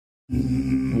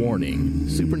Warning,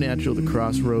 Supernatural The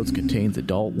Crossroads contains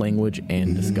adult language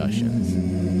and discussions.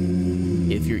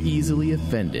 If you're easily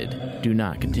offended, do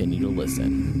not continue to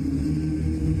listen.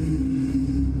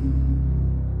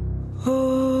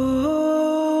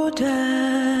 Oh,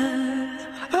 Dad.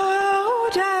 Oh,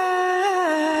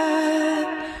 Dad.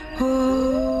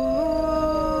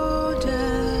 Oh,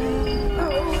 Dad.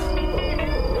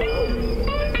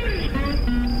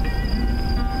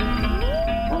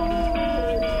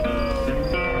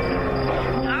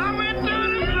 I went to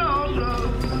the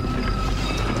crossroads.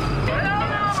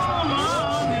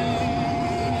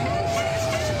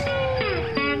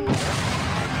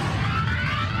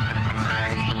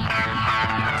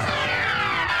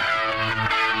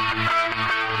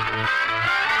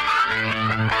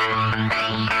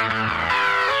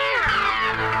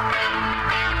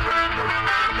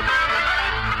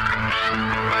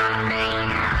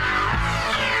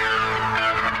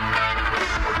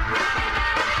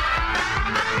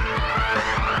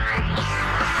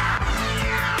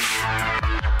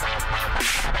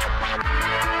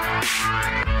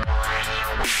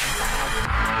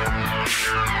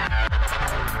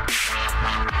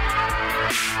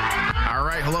 All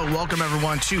right, hello, welcome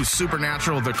everyone to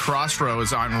Supernatural The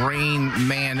Crossroads on Rain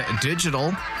Man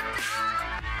Digital.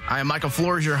 I am Michael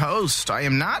Flores, your host. I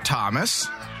am not Thomas.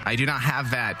 I do not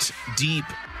have that deep,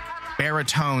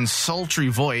 baritone, sultry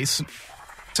voice,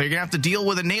 so you're going to have to deal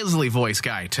with a nasally voice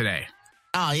guy today.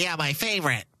 Oh, yeah, my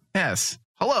favorite. Yes.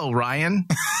 Hello, Ryan.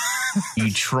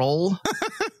 You troll.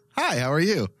 Hi, how are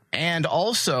you? And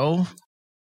also,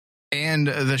 and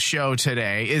the show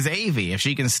today is Avi, if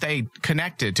she can stay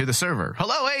connected to the server.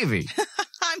 Hello, Avi.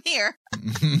 I'm here.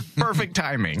 Perfect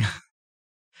timing.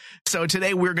 So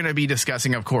today we're going to be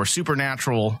discussing, of course,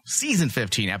 Supernatural Season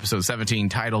 15, Episode 17,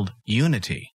 titled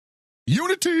Unity.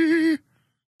 Unity!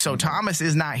 So Thomas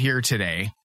is not here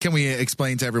today. Can we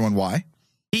explain to everyone why?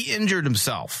 He injured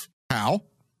himself. How?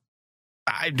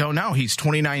 I don't know. He's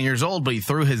 29 years old, but he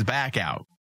threw his back out.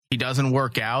 He doesn't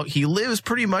work out. He lives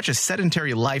pretty much a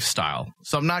sedentary lifestyle.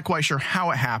 So I'm not quite sure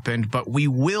how it happened, but we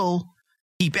will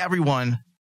keep everyone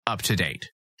up to date.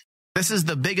 This is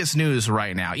the biggest news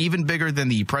right now, even bigger than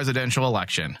the presidential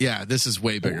election. Yeah, this is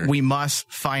way bigger. We must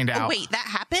find out. Oh, wait, that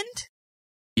happened?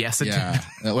 Yes, it Yeah.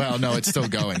 did. Well, no, it's still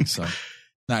going, so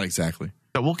not exactly.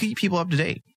 So we'll keep people up to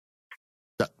date.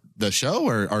 The show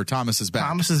or Thomas is back?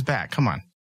 Thomas is back. Come on.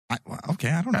 Okay,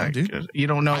 I don't know, dude. You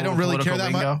don't know. I don't really care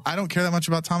that lingo? much. I don't care that much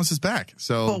about Thomas is back.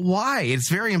 So, But why? It's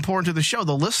very important to the show.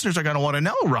 The listeners are going to want to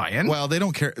know, Ryan. well, they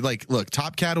don't care. Like, look,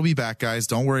 Top Cat will be back, guys.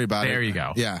 Don't worry about it. There you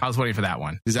go. Yeah. I was waiting for that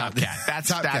one. Is Top that- Cat. That's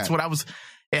Top Cat. what I was.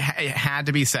 It had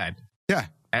to be said Yeah,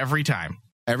 every time.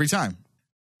 every time.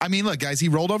 I mean, look, guys, he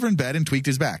rolled over in bed and tweaked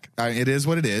his back. It is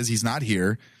what it is. He's not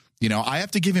here. You know, I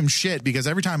have to give him shit because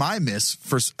every time I miss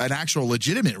for an actual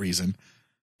legitimate reason,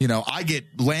 you know, I get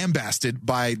lambasted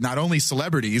by not only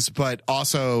celebrities, but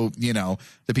also, you know,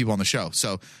 the people on the show.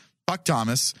 So fuck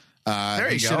Thomas.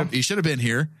 There you go. He should have been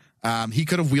here. He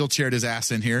could have wheelchaired his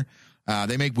ass in here.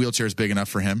 They make wheelchairs big enough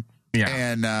for him. Yeah.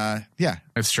 And yeah,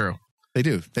 It's true. they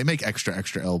do. They make extra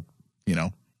L, you know,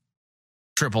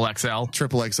 Triple XL.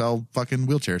 triple XL fucking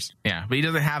wheelchairs. Yeah, but he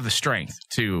doesn't have the strength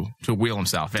to wheel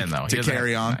himself in, though. To He doesn't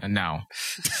carry have- on? No.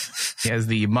 He has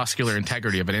the muscular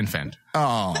integrity of an infant.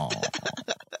 Oh,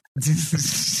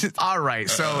 All right,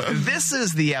 so this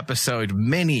is the episode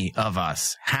many of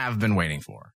us have been waiting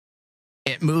for.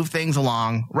 It moved things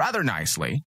along rather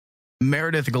nicely.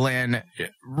 Meredith Glenn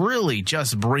really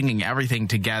just bringing everything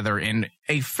together in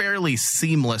a fairly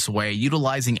seamless way,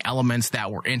 utilizing elements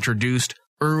that were introduced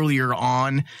earlier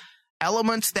on,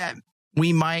 elements that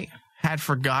we might had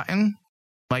forgotten,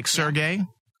 like Sergei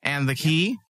and the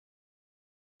key.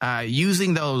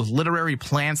 Using those literary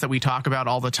plants that we talk about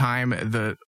all the time,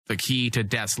 the key to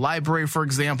Death's Library, for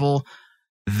example,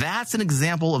 that's an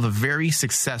example of a very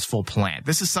successful plant.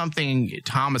 This is something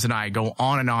Thomas and I go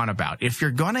on and on about. If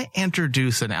you're going to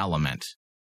introduce an element,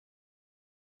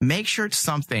 make sure it's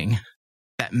something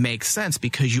that makes sense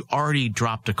because you already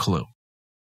dropped a clue.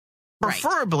 Right.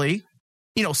 Preferably,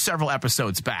 you know, several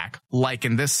episodes back, like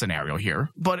in this scenario here.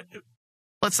 But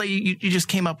let's say you just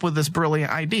came up with this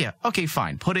brilliant idea. Okay,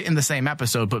 fine. Put it in the same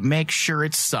episode, but make sure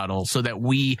it's subtle so that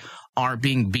we aren't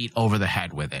being beat over the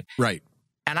head with it. right.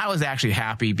 And I was actually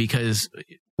happy because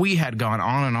we had gone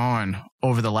on and on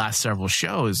over the last several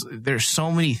shows. There's so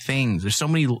many things. There's so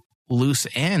many loose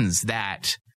ends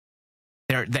that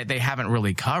they haven't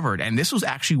really covered. And this was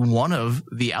actually one of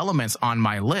the elements on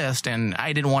my list. And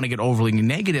I didn't want to get overly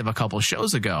negative a couple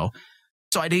shows ago,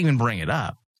 so I didn't even bring it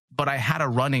up. But I had a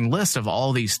running list of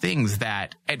all these things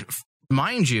that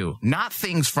mind you, not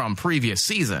things from previous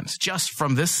seasons, just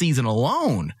from this season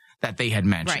alone that they had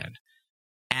mentioned. Right.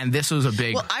 And this was a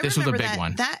big, this was a big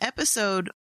one. That episode,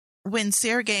 when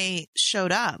Sergei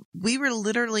showed up, we were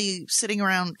literally sitting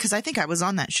around, because I think I was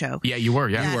on that show. Yeah, you were.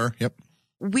 Yeah, You were. Yep.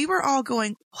 We were all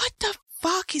going, what the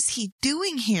fuck is he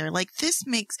doing here? Like, this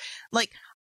makes, like,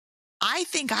 I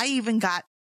think I even got,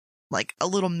 like, a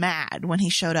little mad when he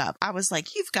showed up. I was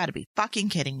like, you've got to be fucking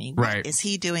kidding me. What Right. is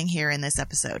he doing here in this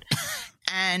episode?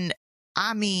 And,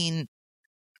 I mean,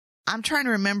 I'm trying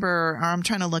to remember, or I'm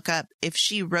trying to look up if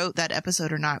she wrote that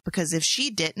episode or not, because if she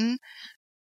didn't,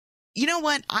 you know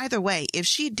what? Either way, if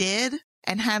she did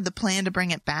and had the plan to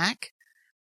bring it back,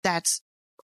 that's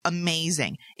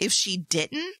amazing. If she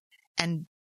didn't and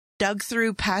dug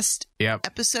through past Yep.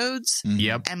 episodes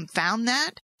Yep. and found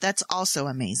that, that's also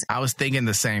amazing. I was thinking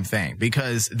the same thing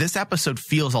because this episode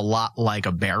feels a lot like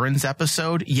a Baron's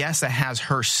episode. Yes, it has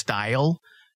her style.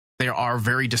 There are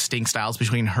very distinct styles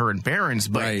between her and Baron's,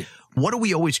 but Right. what do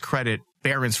we always credit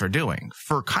Baron's for doing?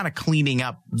 For kind of cleaning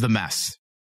up the mess.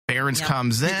 Baron's Yep.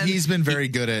 comes in. He's been very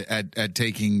good at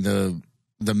taking the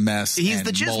mess. He's and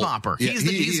the jizz mold. mopper. Yeah,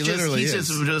 He's literally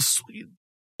just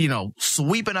you know,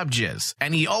 sweeping up jizz.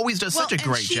 And he always does such a and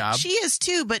great job. She is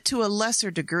too, but to a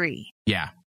lesser degree. Yeah.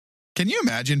 Can you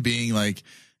imagine being like,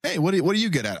 hey, what are you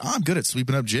good at? Oh, I'm good at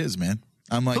sweeping up jizz, man.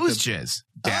 I'm like, Who's jizz?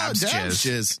 Dab's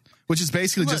jizz. which is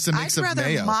basically Look, just a mix I'd of rather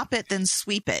mayo. mop it than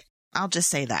sweep it. I'll just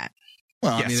say that.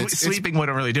 Well, Yeah, I mean, sweeping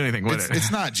wouldn't really do anything, would it? it's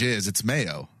not jizz, it's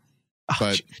mayo. Oh,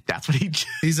 but- that's what he.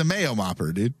 He's a mayo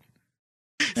mopper, dude.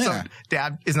 Yeah. So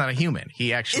Dab is not a human.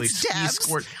 He actually It's Dab's.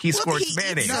 squirts Well, he squirts eats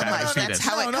mayonnaise so out of much, his that's penis.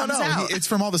 how it comes out. It's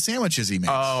from all the sandwiches he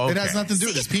makes. Oh, It has okay. nothing to do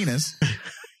with his penis.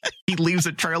 He leaves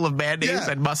a trail of mayonnaise Yeah.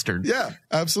 and mustard. Yeah,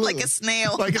 absolutely. Like a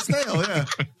snail. Like a snail, yeah.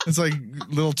 It's like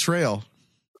little trail.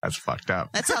 That's fucked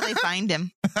up. That's how they find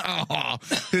him. Oh,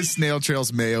 his snail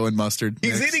trails mayo and mustard.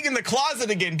 He's mix. eating in the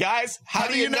closet again, guys. How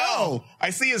do you know?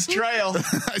 I see his trail.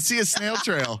 I see a snail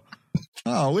trail.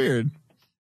 Oh, weird.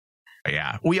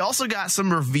 Yeah. We also got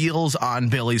some reveals on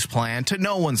Billy's plan, to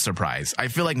no one's surprise. I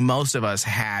feel like most of us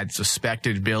had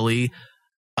suspected Billy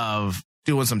of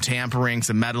doing some tampering,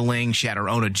 some meddling. She had her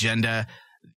own agenda.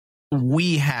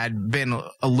 We had been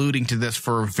alluding to this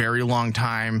for a very long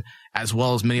time, as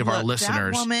well as many of our Look,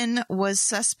 listeners. That woman was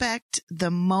suspect the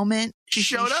moment She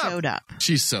showed up.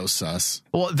 She's so sus.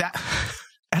 Well,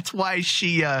 that's why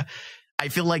she, I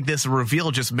feel like this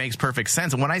reveal just makes perfect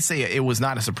sense. And when I say it was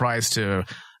not a surprise to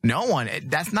no one,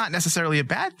 that's not necessarily a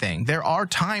bad thing. There are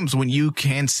times when you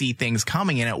can see things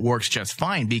coming and it works just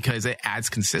fine because it adds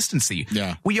consistency.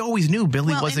 Yeah. We always knew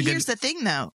Billy Well, was a and good. here's the thing,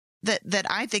 though, that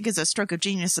I think is a stroke of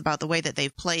genius about the way that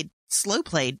they've slow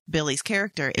played Billy's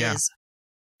character Yeah. is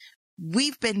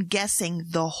we've been guessing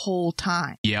the whole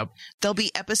time. Yep. There'll be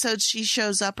episodes she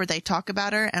shows up or they talk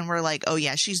about her and we're like, oh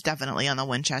yeah, she's definitely on the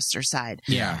Winchester side.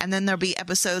 Yeah. And then there'll be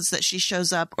episodes that she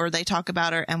shows up or they talk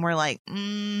about her and we're like,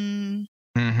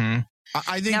 Mm-hmm.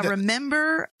 I think Now, that,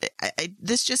 remember,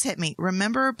 this just hit me.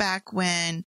 Remember back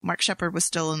when Mark Sheppard was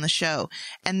still in the show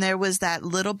and there was that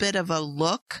little bit of a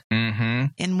look Mm-hmm.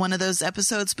 in one of those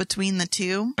episodes between the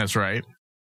two? That's right.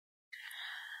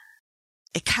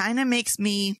 It kind of makes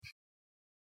me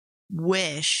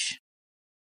wish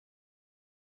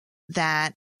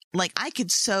that, like, I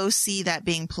could so see that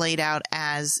being played out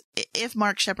as if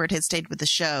Mark Sheppard had stayed with the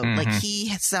show, like he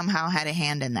somehow had a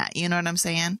hand in that. You know what I'm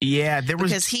saying? Yeah, there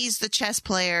was. Because he's the chess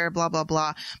player, blah, blah,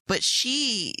 blah. But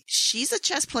she's a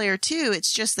chess player too.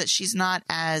 It's just that she's not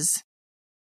as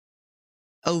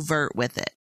overt with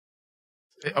it.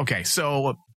 Okay,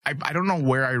 so I don't know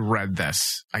where I read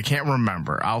this. I can't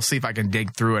remember. I'll see if I can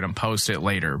dig through it and post it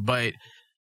later. But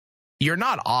you're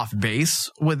not off base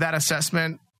with that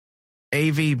assessment,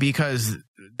 AV, because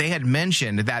they had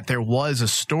mentioned that there was a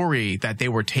story that they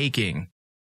were taking,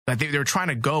 that they were trying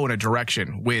to go in a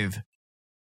direction with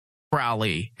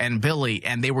Crowley and Billy,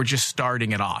 and they were just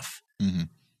starting it off. Mhm.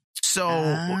 So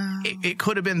it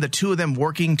could have been the two of them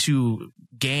working to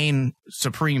gain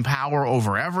supreme power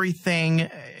over everything.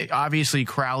 Obviously,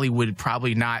 Crowley would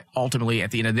probably not ultimately,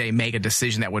 at the end of the day, make a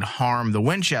decision that would harm the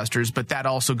Winchesters, but that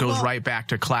also goes right back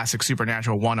to classic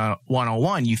Supernatural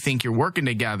 101. You think you're working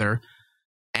together,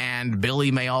 and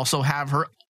Billy may also have her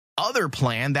other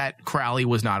plan that Crowley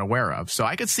was not aware of. So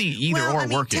I could see either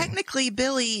working. Technically,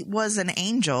 Billy was an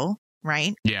angel,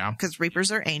 right? Yeah. Because Reapers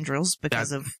are angels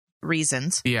because of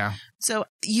reasons. Yeah. So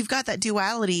you've got that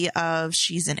duality of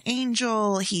she's an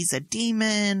angel, he's a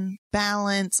demon,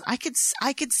 balance. I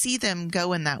could see them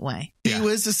going that way. He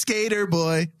was a skater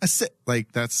boy.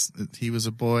 He was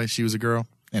a boy, she was a girl.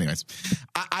 Anyways,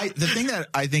 the thing that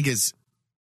I think is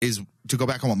is to go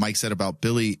back on what Mike said about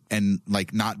Billy and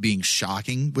like not being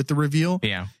shocking with the reveal.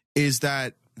 Yeah. Is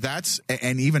that's,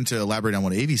 and even to elaborate on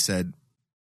what Avi said,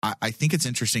 I think it's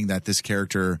interesting that this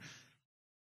character,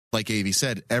 like Avi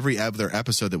said, every other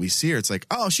episode that we see her, it's like,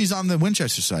 oh, she's on the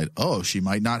Winchester side. Oh, she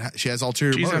might not. She has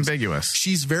ulterior motives. She's ambiguous.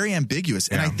 She's very ambiguous,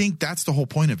 and Yeah. I think that's the whole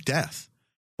point of Death.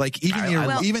 Like even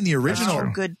the original,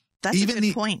 That's good. That's even a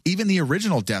good point. Even the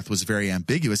original Death was very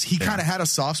ambiguous. He kind of had a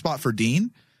soft spot for Dean,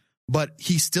 but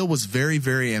he still was very,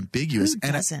 very ambiguous.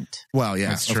 Who doesn't? Well, yeah,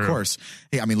 That's of true. course.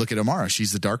 Hey, I mean, look at Amara.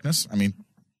 She's the darkness. I mean.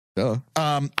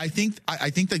 I think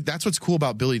that that's what's cool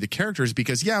about Billy the character is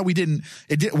because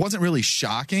it wasn't really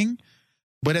shocking,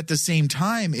 but at the same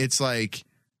time it's like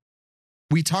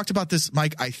we talked about this,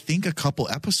 Mike, I think a couple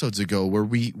episodes ago where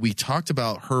we talked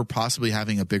about her possibly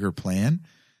having a bigger plan.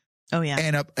 Oh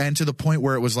yeah. And to the point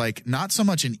where it was like not so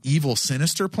much an evil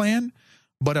sinister plan,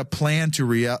 but a plan to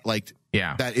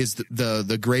that is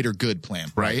the greater good plan,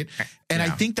 right? And I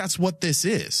think that's what this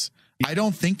is. I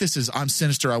don't think this is I'm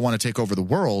sinister, I want to take over the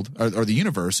world or the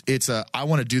universe. It's I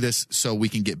want to do this so we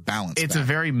can get balance. It's back. a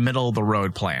very middle of the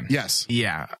road plan. Yes.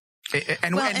 Yeah.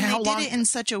 And they how long? did it in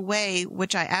such a way,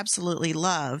 which I absolutely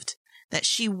loved, that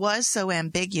she was so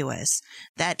ambiguous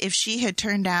that if she had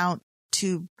turned out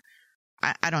to,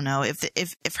 I don't know,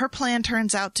 if her plan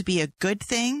turns out to be a good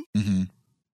thing,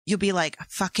 you'll be like, I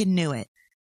fucking knew it.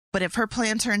 But if her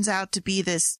plan turns out to be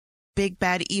this big,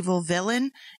 bad, evil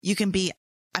villain, you can be,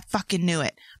 I fucking knew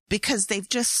it, because they've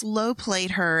just slow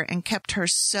played her and kept her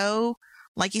so,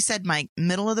 like you said, Mike,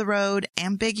 middle of the road,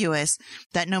 ambiguous,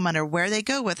 that no matter where they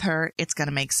go with her, it's going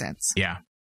to make sense. Yeah.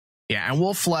 Yeah. And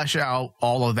we'll flesh out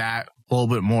all of that a little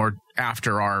bit more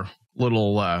after our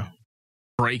little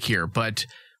break here. But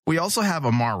we also have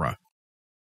Amara.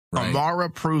 Right. Amara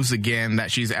proves again that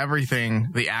she's everything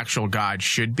the actual god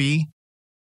should be,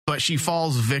 but she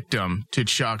falls victim to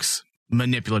Chuck's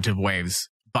manipulative ways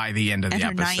by the end of the episode.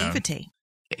 And her naivety.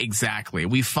 Exactly.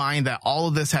 We find that all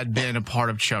of this had been a part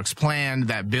of Chuck's plan,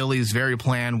 that Billy's very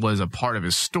plan was a part of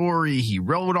his story. He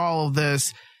wrote all of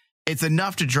this. It's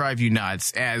enough to drive you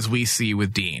nuts, as we see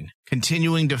with Dean,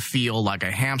 continuing to feel like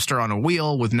a hamster on a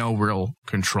wheel with no real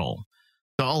control.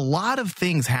 So a lot of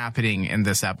things happening in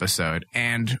this episode,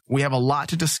 and we have a lot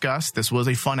to discuss. This was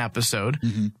a fun episode,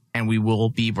 and we will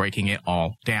be breaking it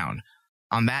all down.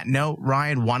 On that note,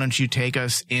 Ryan, why don't you take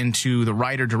us into the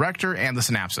writer, director, and the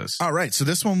synopsis? All right. So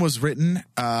this one was written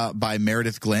by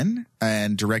Meredith Glenn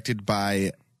and directed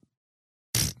by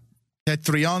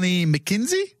Petriani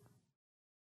McKinsey.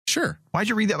 Sure. Why'd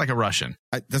you read that like a Russian?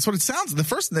 That's what it sounds.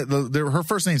 Her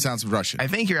first name sounds Russian. I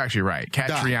think you're actually right.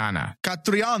 Katriana.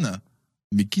 Katriana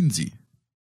McKinsey.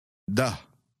 Duh.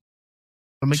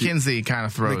 But McKinsey kind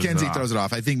of throws it off. throws it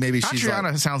off. I think maybe she's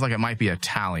Katriana sounds like it might be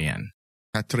Italian.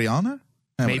 Katriana?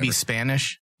 Maybe Whatever.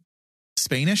 Spanish.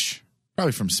 Spanish?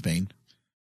 Probably from Spain.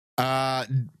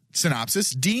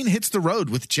 Synopsis. Dean hits the road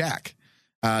with Jack.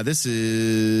 This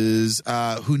is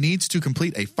who needs to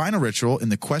complete a final ritual in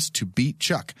the quest to beat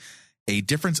Chuck. A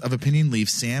difference of opinion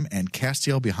leaves Sam and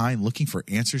Castiel behind looking for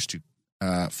answers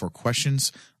for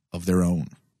questions of their own.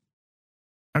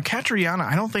 Now, Katriana,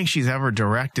 I don't think she's ever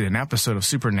directed an episode of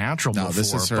Supernatural before.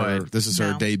 This is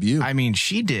her debut. I mean,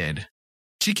 she did.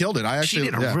 She killed it. She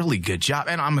did a really good job.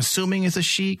 And I'm assuming it's a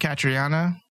she,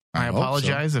 Katriana. I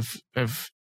apologize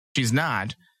if she's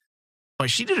not.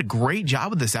 But she did a great job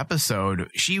with this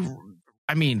episode.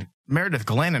 Meredith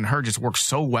Glenn and her just worked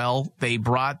so well. They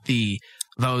brought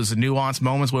those nuanced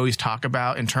moments we always talk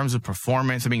about in terms of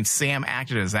performance. I mean, Sam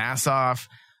acted his ass off.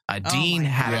 Dean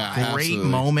had a great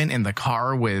moment in the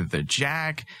car with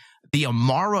Jack. The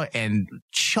Amara and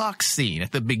Chuck scene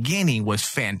at the beginning was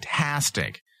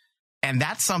fantastic. And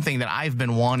that's something that I've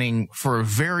been wanting for a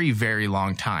very, very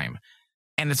long time.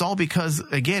 And it's all because,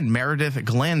 again, Meredith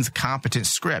Glenn's competent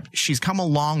script. She's come a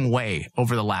long way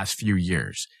over the last few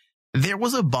years. There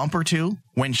was a bump or two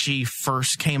when she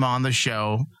first came on the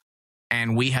show,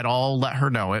 and we had all let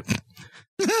her know it.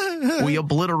 We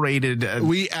obliterated.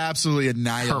 We absolutely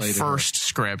annihilated her first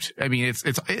script. I mean, it's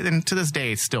and to this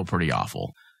day, it's still pretty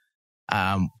awful.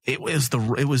 It was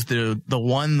the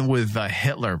one with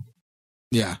Hitler.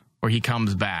 Yeah. Where he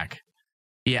comes back.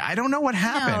 Yeah, I don't know what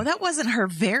happened. No, that wasn't her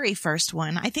very first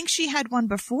one. I think she had one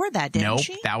before that, didn't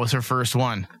she? Nope, that was her first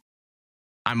one.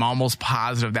 I'm almost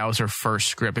positive that was her first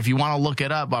script. If you want to look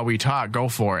it up while we talk, go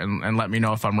for it and let me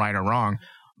know if I'm right or wrong.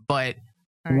 But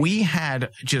we had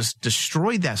just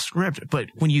destroyed that script. But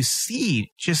when you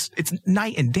see, it's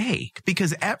night and day.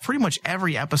 Because at pretty much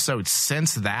every episode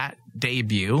since that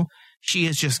debut, she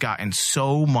has just gotten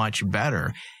so much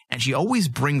better. And she always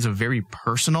brings a very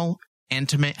personal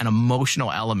intimate and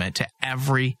emotional element to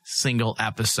every single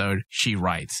episode she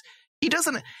writes. He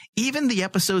doesn't, even the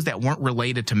episodes that weren't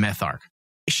related to Mythark,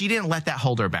 she didn't let that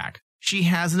hold her back. She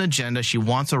has an agenda. She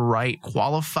wants to write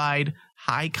qualified,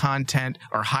 high content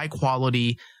or high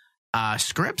quality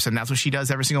scripts. And that's what she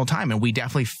does every single time. And we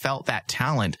definitely felt that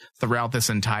talent throughout this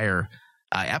entire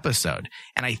episode.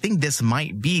 And I think this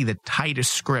might be the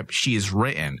tightest script she has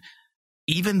written.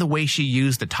 Even the way she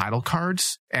used the title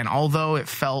cards, and although it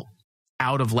felt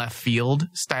out of left field,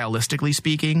 stylistically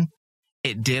speaking,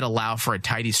 it did allow for a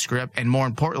tidy script. And more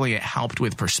importantly, it helped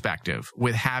with perspective,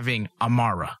 with having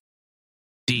Amara,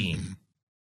 Dean,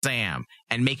 Sam,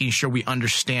 and making sure we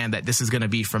understand that this is going to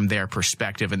be from their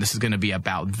perspective and this is going to be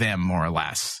about them more or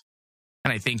less.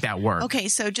 And I think that worked. Okay,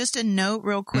 so just a note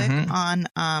real quick on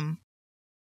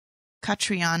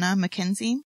Catriona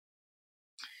McKenzie.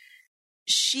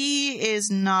 She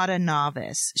is not a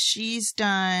novice. She's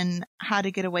done How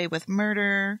to Get Away with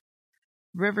Murder,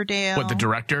 Riverdale. What, the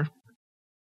director?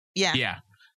 Yeah. Yeah.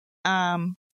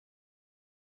 And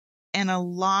a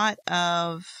lot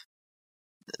of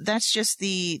that's just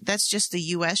the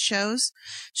US shows.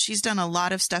 She's done a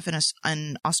lot of stuff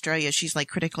in Australia. She's like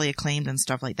critically acclaimed and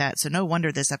stuff like that. So no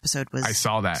wonder this episode was I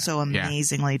saw that. So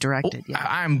amazingly directed. Well,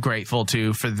 I'm grateful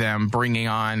too for them bringing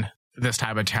on this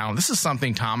type of talent. This is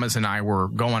something Thomas and I were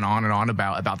going on and on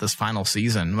about this final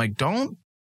season. Like, don't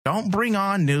bring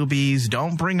on newbies.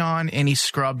 Don't bring on any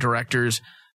scrub directors.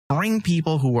 Bring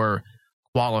people who are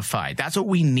qualified. That's what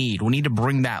we need. We need to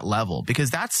bring that level, because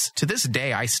that's, to this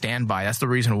day, I stand by. That's the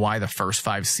reason why the first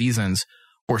 5 seasons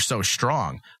were so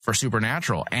strong for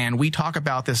Supernatural. And we talk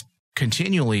about this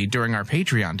continually during our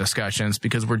Patreon discussions,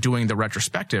 because we're doing the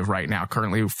retrospective right now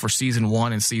currently for season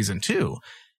 1 and season 2.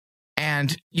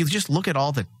 And you just look at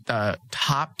all the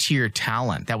top tier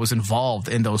talent that was involved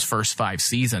in those first 5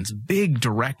 seasons. Big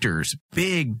directors,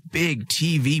 big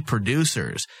TV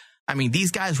producers. I mean,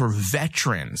 these guys were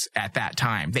veterans at that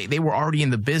time. They were already in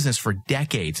the business for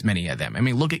decades, many of them. I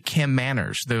mean, look at Kim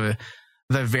Manners, the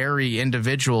very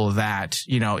individual that,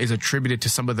 is attributed to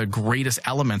some of the greatest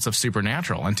elements of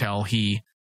Supernatural until he,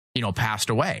 passed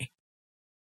away.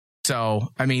 So,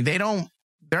 I mean, they're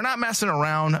not messing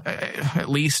around, at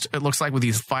least it looks like, with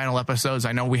these final episodes.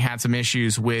 I know we had some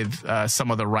issues with some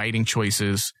of the writing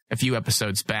choices a few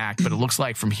episodes back, but it looks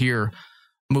like from here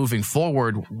moving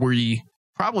forward, we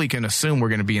probably can assume we're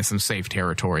going to be in some safe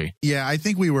territory. Yeah, I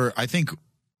think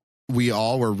we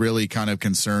all were really kind of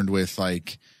concerned with,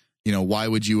 like, why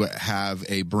would you have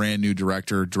a brand new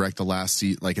director direct the last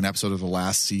like an episode of the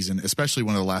last season, especially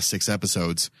one of the last 6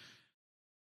 episodes.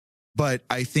 But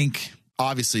I think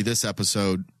obviously this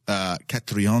episode,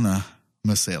 Catriona,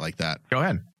 must say it like that. Go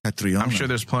ahead. Catriona. I'm sure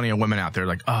there's plenty of women out there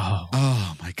like,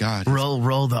 oh my God.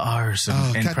 Roll the R's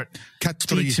and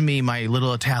speak to me, my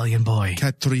little Italian boy.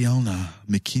 Catriona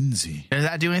McKenzie. Does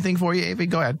that do anything for you, Avi?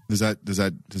 Go ahead. Does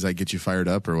that get you fired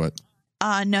up or what?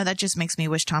 No, that just makes me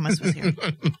wish Thomas was here.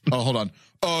 Oh, hold on.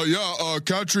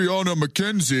 Catriona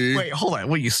McKenzie. Wait, hold on.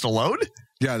 Were you Stallone?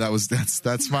 Yeah, that's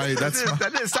my that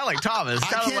didn't sound like Thomas.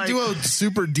 I can't do a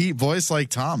super deep voice like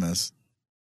Thomas.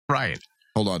 Right.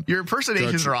 Hold on. Your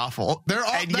impersonations are awful. They're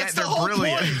all, and that's yet the they're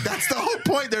brilliant. Point. That's the whole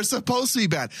point. They're supposed to be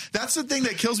bad. That's the thing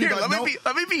that kills me. Here,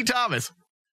 let me be Thomas.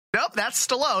 Nope, that's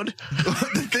Stallone.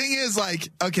 The thing is, like,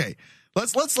 okay,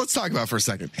 let's talk about it for a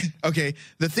second. Okay,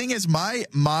 the thing is,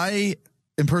 my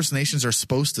impersonations are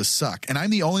supposed to suck, and I'm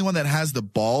the only one that has the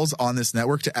balls on this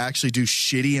network to actually do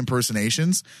shitty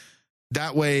impersonations.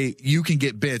 That way you can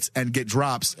get bits and get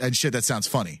drops and shit that sounds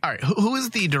funny. All right. Who is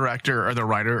the director or the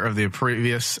writer of the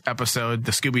previous episode,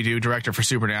 the Scooby-Doo director for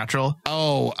Supernatural?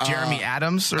 Oh, Jeremy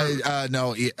Adams?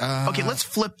 No. Okay, let's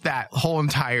flip that whole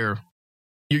entire,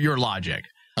 your logic.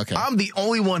 Okay. I'm the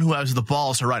only one who has the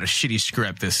balls to write a shitty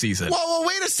script this season. Well,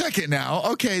 wait a second now.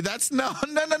 Okay, that's no. That's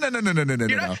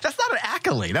not an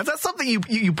accolade. That's something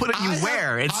you put it, you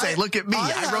wear and say, look at me.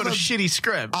 I wrote a shitty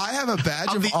script. I have a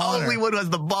badge of honor. I'm the only one who has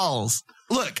the balls.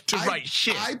 Look, to write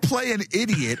shit. I play an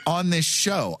idiot on this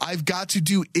show. I've got to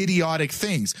do idiotic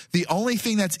things. The only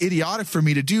thing that's idiotic for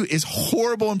me to do is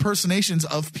horrible impersonations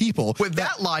of people. With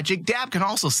that logic, Dab can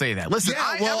also say that. Listen,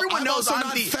 everyone knows I'm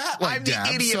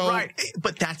the idiot, right?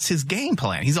 But that's his game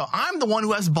plan. I'm the one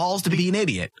who has balls to be an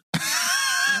idiot.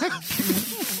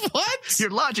 What?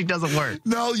 Your logic doesn't work.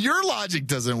 No, your logic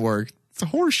doesn't work. It's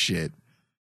horse shit.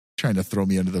 Trying to throw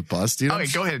me under the bus, dude. Okay,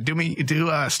 go ahead. Do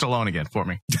Stallone again for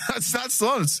me. It's not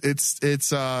Stallone.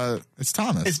 It's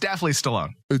Thomas. It's definitely Stallone.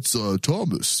 It's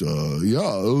Thomas. Yeah,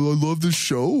 I love the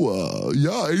show.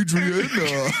 Yeah, Adrian.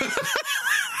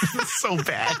 It's so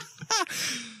bad.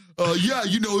 yeah,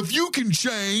 if you can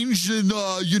change, then,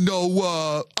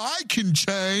 I can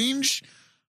change.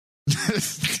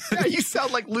 Yeah, you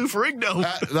sound like Lou Ferrigno.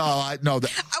 No. I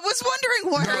was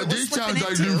wondering where it was This slipping sounds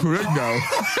like into. Lou Ferrigno.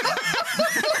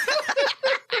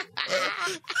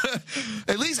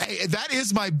 At least, hey, that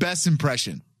is my best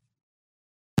impression.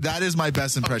 That is my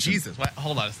best impression. Jesus. Wait,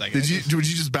 hold on a second. Did you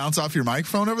just bounce off your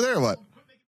microphone over there or what?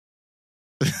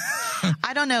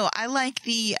 I don't know. I like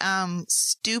the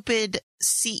stupid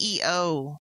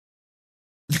CEO.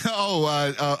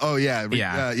 Oh yeah.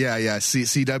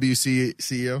 CWC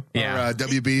CEO. Yeah. Or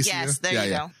WB CEO. Yes, there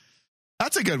you go.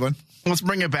 That's a good one. Let's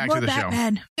bring it back More to the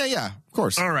Batman. Yeah, of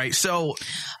course. show. All right. So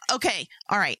Okay.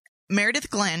 All right. Meredith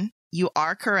Glenn, you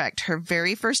are correct. Her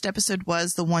very first episode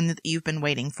was the one that you've been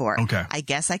waiting for. Okay. I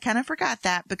guess I kind of forgot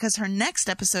that because her next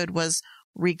episode was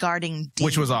regarding Dean,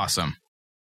 which was awesome.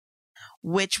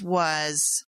 That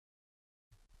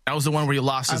was the one where he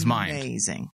lost his mind.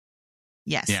 amazing.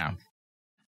 Yes. Yeah.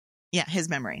 Yeah, his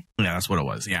memory. Yeah, that's what it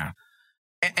was. Yeah.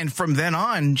 And from then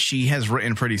on, she has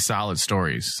written pretty solid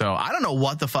stories. So I don't know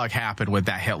what the fuck happened with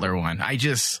that Hitler one. I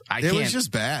can't. It was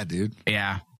just bad, dude.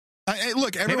 Yeah.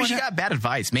 Look, everyone Maybe she got bad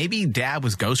advice. Maybe Dad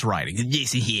was ghostwriting.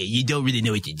 Listen here, you don't really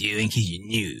know what you're doing because you're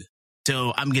new.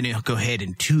 So I'm going to go ahead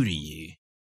and tutor you.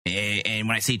 And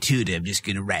when I say tutor, I'm just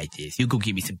going to write this. You go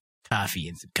give me some coffee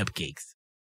and some cupcakes.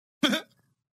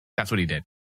 That's what he did.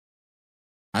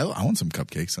 I want some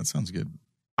cupcakes. That sounds good.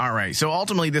 All right. So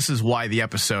ultimately, this is why the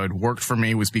episode worked for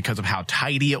me, was because of how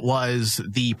tidy it was,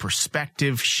 the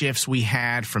perspective shifts we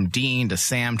had from Dean to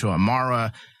Sam to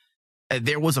Amara.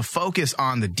 There was a focus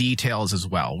on the details as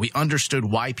well. We understood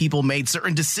why people made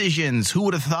certain decisions. Who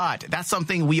would have thought? That's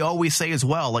something we always say as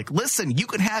well. Like, listen, you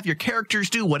can have your characters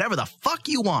do whatever the fuck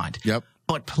you want. Yep.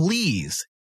 But please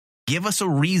give us a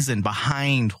reason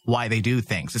behind why they do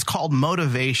things. It's called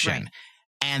motivation. Right.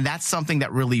 And that's something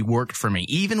that really worked for me,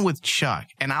 even with Chuck.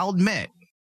 And I'll admit,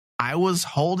 I was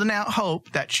holding out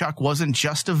hope that Chuck wasn't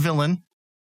just a villain,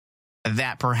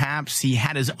 that perhaps he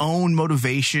had his own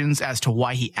motivations as to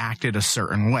why he acted a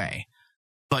certain way.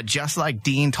 But just like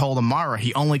Dean told Amara,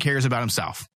 he only cares about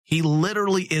himself. He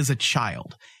literally is a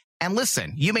child. And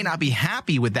listen, you may not be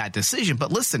happy with that decision,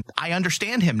 but listen, I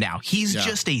understand him now. He's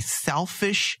just a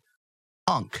selfish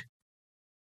punk.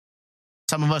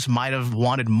 Some of us might have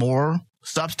wanted more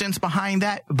substance behind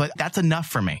that, but that's enough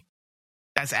for me.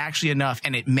 That's actually enough.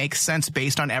 And it makes sense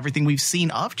based on everything we've seen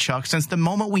of Chuck since the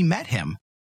moment we met him.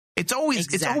 It's always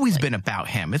been about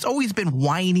him. It's always been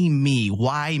whiny me.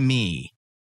 Why me?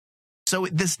 So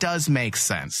this does make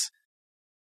sense.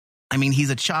 I mean,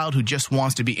 he's a child who just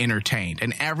wants to be entertained,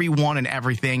 and everyone and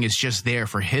everything is just there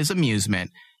for his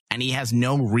amusement. And he has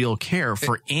no real care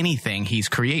for anything he's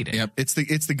created. Yep.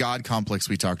 It's the God complex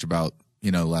we talked about,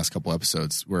 the last couple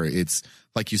episodes, where it's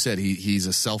like you said, he's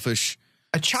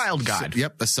a child god.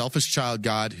 Yep. A selfish child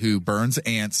god who burns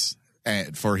ants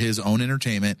for his own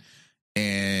entertainment.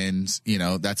 And,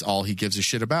 that's all he gives a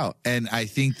shit about. And I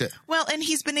think that. Well, and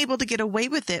he's been able to get away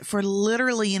with it for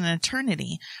literally an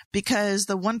eternity, because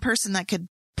the one person that could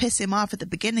piss him off at the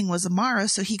beginning was Amara.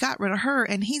 So he got rid of her,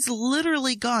 and he's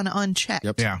literally gone unchecked.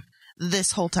 Yep. Yeah.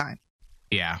 This whole time.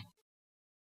 Yeah.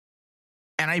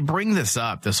 And I bring this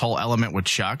up, this whole element with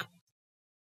Chuck,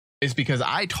 is because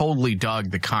I totally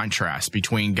dug the contrast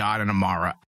between God and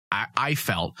Amara. I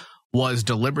felt was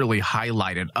deliberately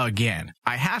highlighted again.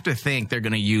 I have to think they're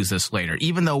going to use this later.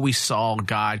 Even though we saw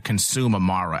God consume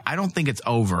Amara, I don't think it's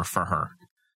over for her.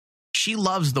 She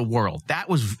loves the world. That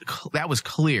was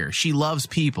clear. She loves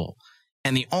people.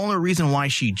 And the only reason why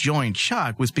she joined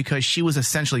Chuck was because she was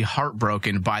essentially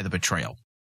heartbroken by the betrayal.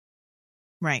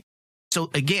 Right. So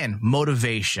again,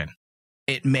 motivation.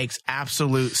 It makes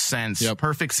absolute sense,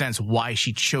 perfect sense why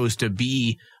she chose to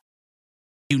be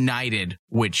united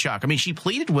with Chuck. I mean, she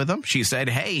pleaded with him. She said,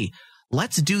 hey,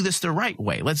 let's do this the right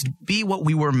way. Let's be what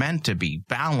we were meant to be,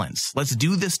 balance. Let's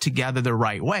do this together the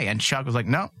right way. And Chuck was like,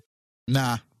 no.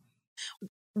 Nah.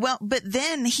 Well, but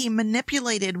then he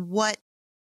manipulated what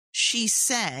she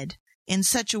said in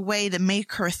such a way to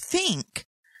make her think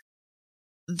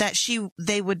that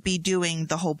they would be doing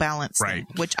the whole balance thing,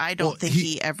 which I don't think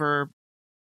he ever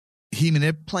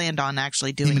planned on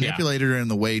actually doing. He manipulated her in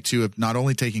the way too of not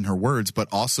only taking her words, but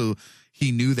also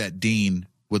he knew that Dean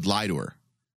would lie to her.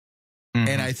 Mm-hmm.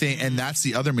 And I think, and that's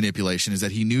the other manipulation, is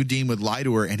that he knew Dean would lie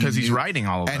to her, and because he's writing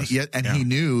all of this, he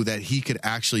knew that he could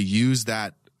actually use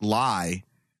that lie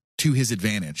to his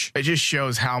advantage. It just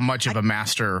shows how much of a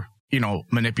master,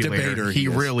 manipulator he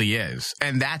really is.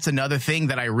 And that's another thing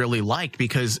that I really like,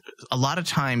 because a lot of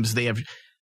times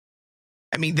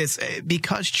I mean, this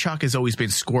because Chuck has always been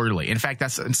squirrely. In fact,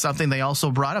 that's something they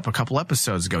also brought up a couple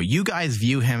episodes ago. You guys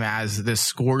view him as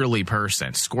this squirrely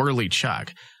person, squirrely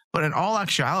Chuck. But in all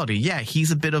actuality, yeah,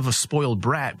 he's a bit of a spoiled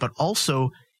brat, but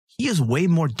also he is way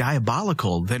more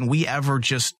diabolical than we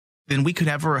could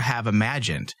ever have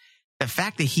imagined. The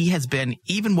fact that he has been,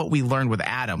 even what we learned with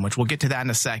Adam, which we'll get to that in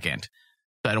a second.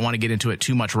 So I don't want to get into it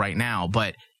too much right now,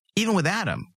 but even with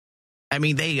Adam, I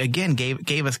mean, they again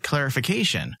gave us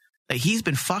clarification that he's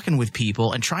been fucking with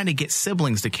people and trying to get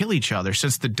siblings to kill each other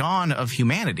since the dawn of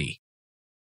humanity.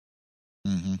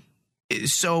 Mm-hmm.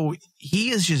 So he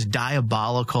is just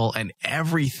diabolical, and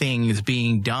everything is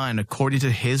being done according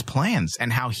to his plans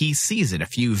and how he sees it. A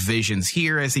few visions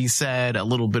here, as he said, a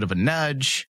little bit of a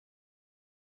nudge.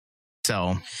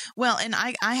 So, well, and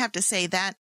I have to say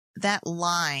that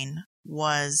line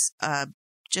was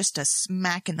just a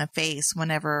smack in the face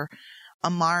whenever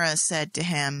Amara said to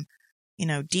him, you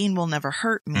know, Dean will never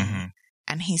hurt me. Mm-hmm.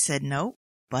 And he said, no,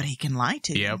 but he can lie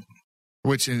to you.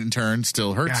 Which in turn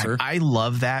still hurts her. I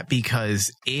love that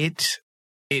because it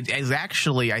is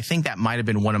actually, I think that might have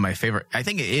been one of my favorite. I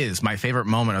think it is my favorite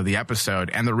moment of the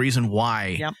episode. And the reason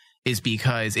why is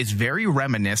because it's very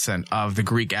reminiscent of the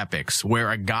Greek epics where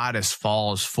a goddess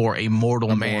falls for a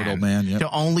mortal man to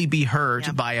only be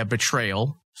hurt by a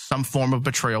betrayal, some form of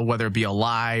betrayal, whether it be a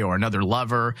lie or another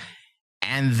lover.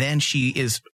 And then she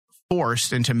is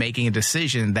forced into making a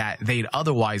decision that they'd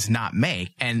otherwise not make.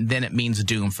 And then it means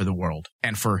doom for the world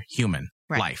and for human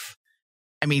life.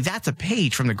 I mean, that's a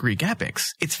page from the Greek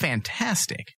epics. It's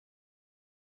fantastic.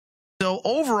 So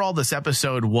overall, this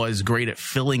episode was great at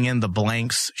filling in the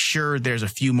blanks. Sure, there's a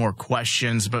few more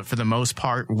questions, but for the most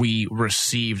part, we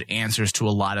received answers to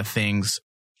a lot of things.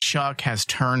 Chuck has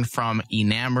turned from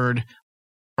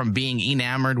being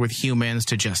enamored with humans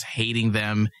to just hating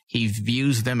them. He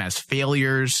views them as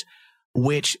failures,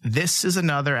 which this is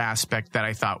another aspect that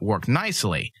I thought worked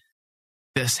nicely.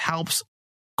 This helps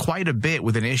quite a bit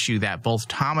with an issue that both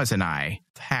Thomas and I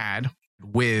had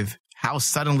with how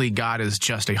suddenly God is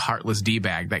just a heartless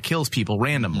D-bag that kills people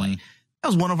randomly. That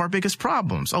was one of our biggest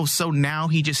problems. Oh, so now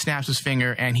he just snaps his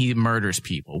finger and he murders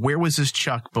people. Where was this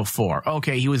Chuck before?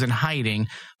 Okay, he was in hiding,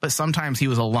 but sometimes he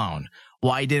was alone.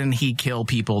 Why didn't he kill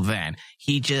people then?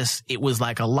 It was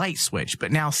like a light switch.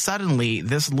 But now suddenly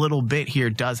this little bit here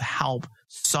does help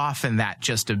soften that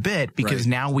just a bit because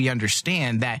now we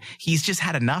understand that he's just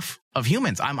had enough of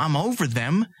humans. I'm over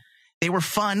them. They were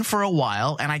fun for a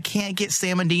while and I can't get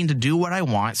Sam and Dean to do what I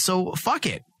want. So fuck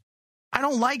it. I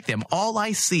don't like them. All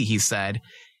I see, he said,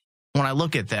 when I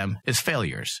look at them is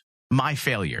failures, my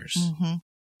failures. Mm-hmm.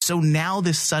 So now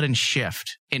this sudden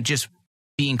shift in just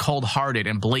being cold-hearted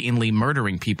and blatantly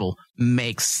murdering people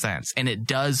makes sense. And it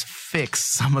does fix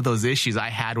some of those issues I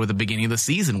had with the beginning of the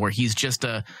season where he's just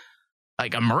a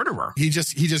murderer. He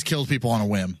just kills people on a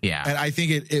whim. Yeah. And I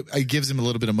think it gives him a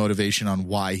little bit of motivation on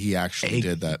why he actually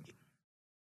did that.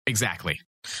 Exactly.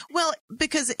 Well,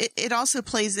 because it also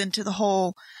plays into the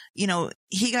whole, you know,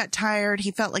 he got tired.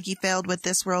 He felt like he failed with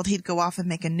this world. He'd go off and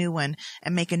make a new one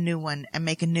and make a new one and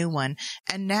make a new one.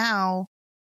 And now,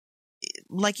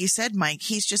 like you said, Mike,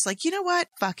 he's just like, you know what?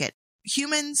 Fuck it.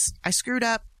 Humans, I screwed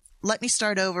up. Let me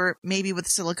start over. Maybe with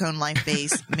silicone life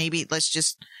base. Maybe let's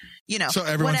just, you know, so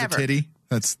everyone's whatever. A titty.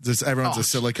 That's just everyone's a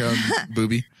silicone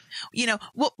booby. You know,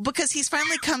 well, because he's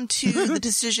finally come to the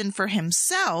decision for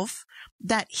himself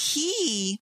that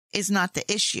he is not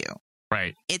the issue.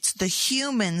 Right. It's the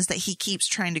humans that he keeps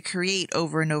trying to create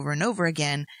over and over and over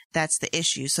again. That's the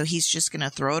issue. So he's just going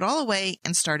to throw it all away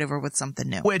and start over with something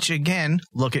new. Which again,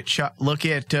 look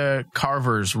at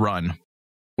Carver's run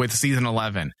with season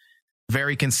 11.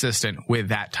 Very consistent with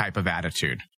that type of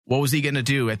attitude. What was he going to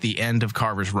do at the end of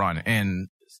Carver's run in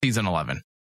season 11?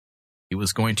 He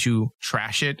was going to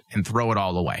trash it and throw it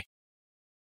all away.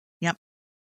 Yep.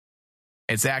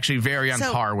 It's actually very on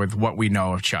par with what we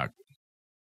know of Chuck.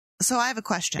 So I have a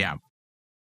question. Yeah.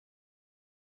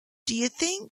 Do you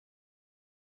think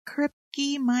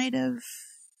Kripke might have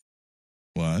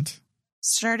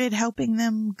started helping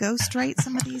them ghostwrite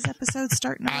some of these episodes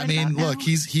starting to I mean, look,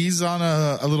 he's on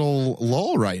a little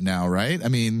lull right now, right? I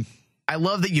mean, I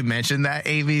love that you mentioned that,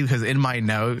 AV, because in my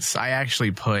notes, I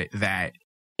actually put that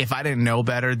if I didn't know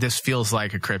better, this feels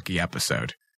like a Kripke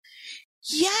episode.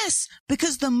 Yes,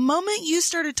 because the moment you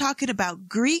started talking about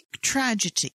Greek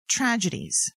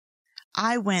tragedies,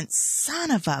 I went,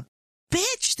 son of a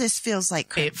bitch, this feels like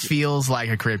Kripke. It feels like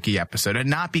a Kripke episode. And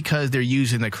not because they're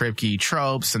using the Kripke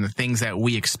tropes and the things that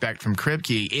we expect from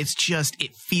Kripke. It's just,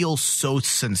 it feels so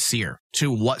sincere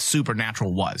to what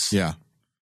Supernatural was. Yeah.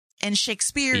 And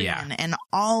Shakespearean and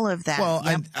all of that. Well,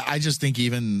 I just think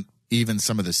even even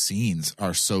some of the scenes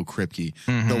are so crypty.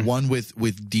 Mm-hmm. The one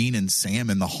with Dean and Sam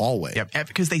in the hallway. Yep,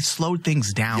 because they slowed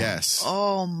things down. Yes.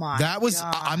 Oh my! That was.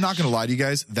 I'm not going to lie to you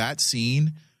guys. That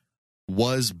scene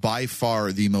was by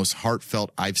far the most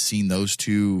heartfelt I've seen those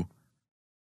two.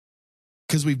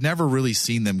 Because we've never really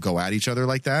seen them go at each other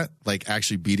like that, like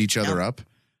actually beat each other up.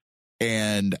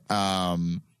 And,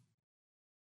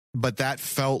 but that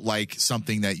felt like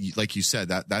something that, like you said,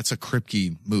 that's a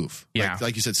Kripke move. Yeah.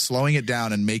 Like you said, slowing it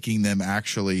down and making them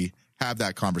actually have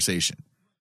that conversation.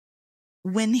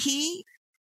 When he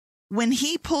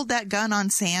pulled that gun on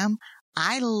Sam,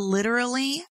 I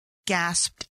literally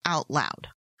gasped out loud.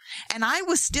 And I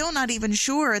was still not even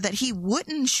sure that he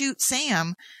wouldn't shoot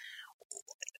Sam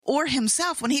or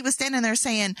himself when he was standing there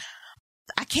saying,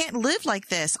 I can't live like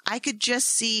this. I could just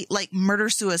see like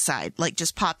murder-suicide, like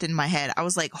just popped in my head. I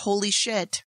was like, holy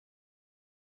shit.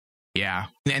 Yeah.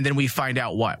 And then we find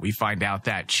out what? We find out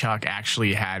that Chuck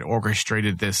actually had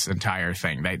orchestrated this entire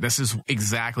thing. This is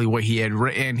exactly what he had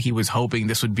written. He was hoping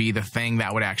this would be the thing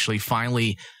that would actually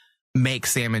finally make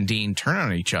Sam and Dean turn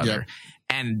on each other. Yep.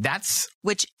 And that's...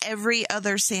 Which every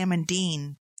other Sam and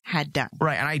Dean had done.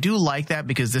 Right. And I do like that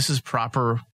because this is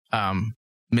proper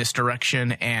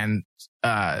misdirection and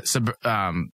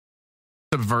subverting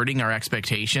our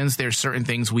expectations. There's certain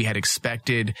things we had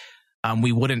expected.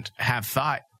 We wouldn't have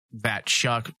thought that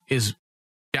Chuck is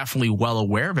definitely well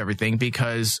aware of everything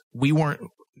because we weren't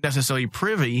necessarily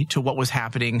privy to what was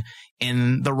happening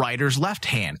in the writer's left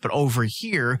hand. But over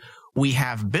here, we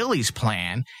have Billy's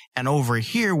plan, and over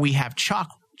here, we have Chalk.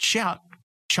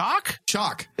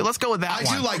 Let's go with that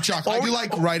one. I do like chalk. I do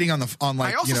like writing on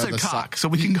like, I also said the cock, so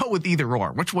we can go with either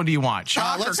or. Which one do you want?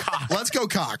 Chalk or cock? Let's go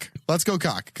cock. Let's go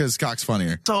cock, because cock's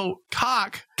funnier. So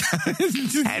Cock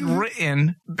had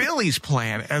written Billy's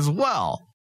plan as well.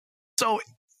 So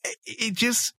it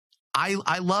just,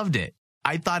 I loved it.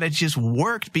 I thought it just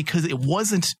worked because it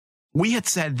wasn't, we had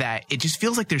said that it just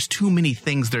feels like there's too many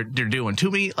things they're doing.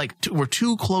 Too many, like we're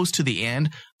too close to the end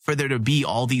for there to be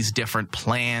all these different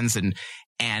plans and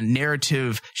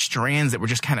narrative strands that were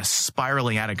just kind of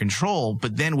spiraling out of control.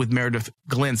 But then with Meredith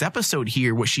Glenn's episode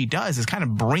here, what she does is kind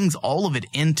of brings all of it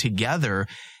in together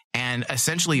and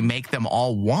essentially make them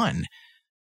all one.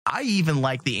 I even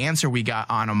like the answer we got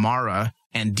on Amara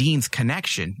and Dean's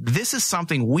connection. This is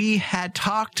something we had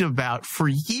talked about for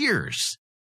years.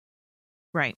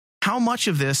 Right. How much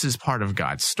of this is part of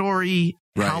God's story?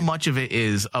 Right. How much of it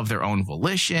is of their own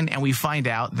volition? And we find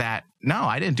out that, no,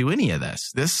 I didn't do any of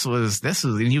this. This was,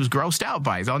 and he was grossed out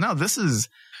by it. Oh, no,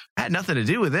 had nothing to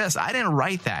do with this. I didn't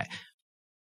write that.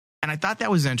 And I thought that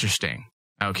was interesting.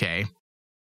 Okay.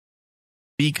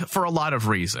 For a lot of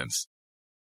reasons.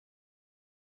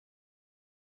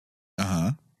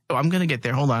 Uh-huh. Oh, I'm going to get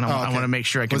there. Hold on. I want to make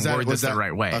sure I can word this the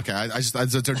right way. Okay. It's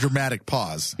a dramatic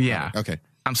pause. Yeah. Okay.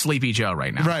 I'm Sleepy Joe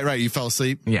right now. Right. You fell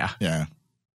asleep? Yeah. Yeah.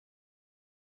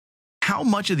 How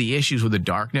much of the issues with the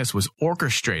darkness was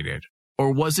orchestrated,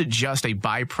 or was it just a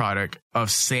byproduct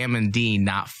of Sam and Dean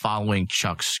not following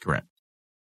Chuck's script?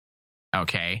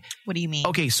 Okay. What do you mean?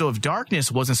 Okay, so if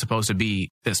darkness wasn't supposed to be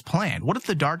this plan, what if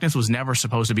the darkness was never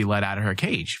supposed to be let out of her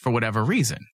cage for whatever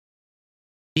reason?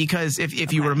 Because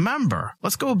if you remember,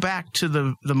 let's go back to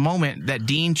the moment that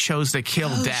Dean chose to kill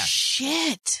Death.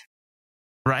 Shit.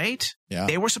 Right? Yeah.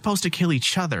 They were supposed to kill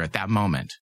each other at that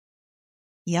moment.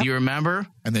 Yep. Do you remember?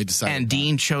 And they decided. And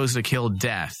Dean chose to kill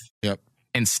Death. Yep.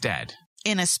 Instead.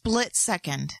 In a split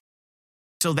second.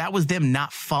 So that was them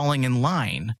not falling in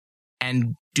line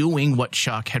and doing what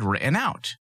Chuck had written out.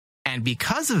 And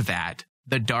because of that,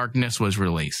 the darkness was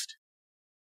released.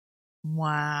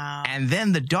 Wow. And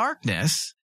then the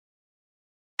darkness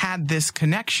had this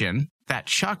connection that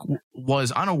Chuck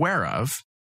was unaware of.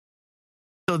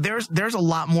 So there's a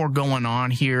lot more going on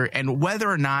here, and whether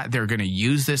or not they're going to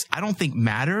use this, I don't think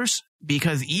matters,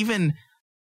 because even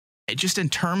just in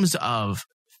terms of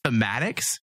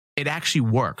thematics, it actually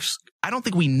works. I don't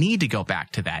think we need to go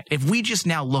back to that. If we just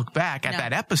now look back at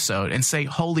that episode and say,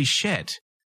 holy shit,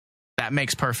 that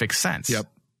makes perfect sense. Yep.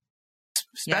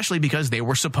 Especially because they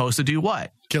were supposed to do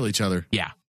what? Kill each other.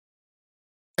 Yeah.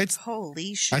 It's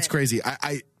holy shit. That's crazy.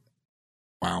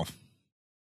 Wow.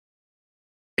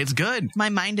 It's good. My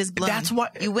mind is blown. That's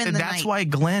what you win. That's why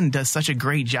Glenn does such a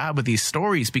great job with these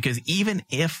stories, because even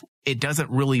if it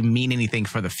doesn't really mean anything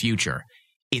for the future,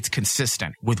 it's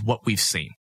consistent with what we've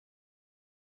seen.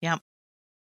 Yep.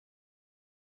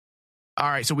 All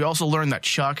right. So we also learned that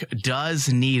Chuck does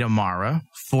need Amara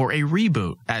for a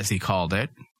reboot, as he called it.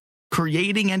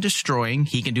 Creating and destroying,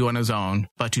 he can do on his own,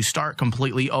 but to start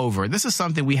completely over, this is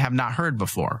something we have not heard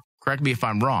before. Correct me if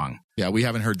I'm wrong. Yeah, we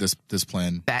haven't heard this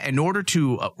plan. That in order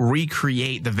to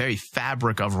recreate the very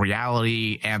fabric of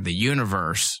reality and the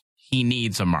universe, he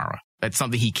needs Amara. That's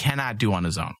something he cannot do on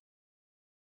his own.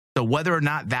 So whether or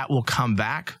not that will come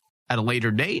back at a later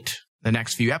date, the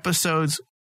next few episodes,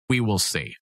 we will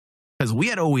see. Because we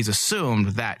had always assumed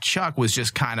that Chuck was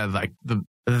just kind of like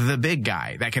the big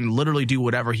guy that can literally do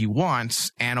whatever he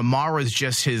wants, and Amara is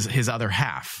just his other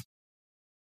half.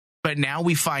 But now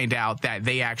we find out that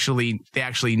they actually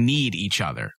need each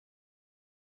other.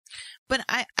 But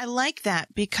I like that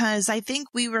because I think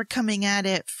we were coming at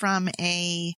it from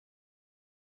a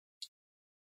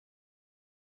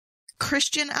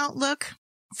Christian outlook,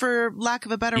 for lack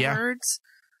of a better words,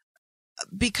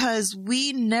 because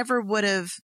we never would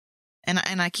have, and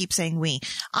I keep saying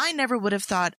I never would have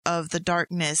thought of the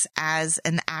darkness as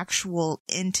an actual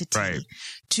entity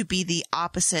to be the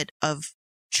opposite of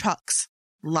Chuck's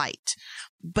light.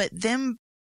 But them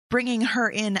bringing her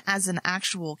in as an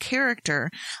actual character,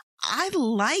 I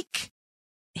like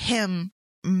him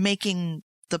making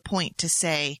the point to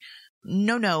say,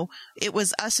 no, it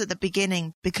was us at the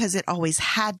beginning because it always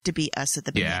had to be us at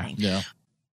the beginning. Yeah.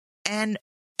 And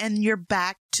you're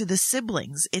back to the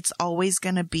siblings. It's always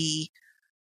going to be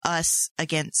us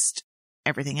against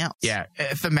everything else. Yeah.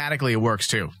 Thematically, it works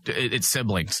too. It's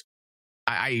siblings.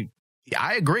 I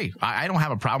agree. I don't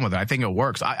have a problem with it. I think it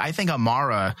works. I think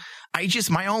Amara,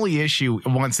 my only issue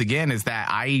once again is that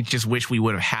I just wish we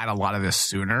would have had a lot of this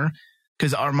sooner.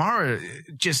 Because Amara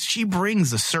she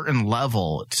brings a certain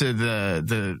level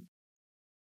to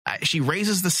she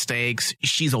raises the stakes.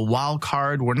 She's a wild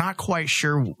card. We're not quite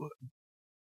sure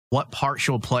what part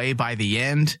she'll play by the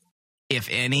end, if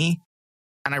any.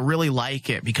 And I really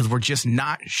like it because we're just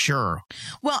not sure.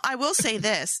 Well, I will say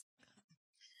this,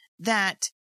 that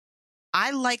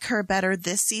I like her better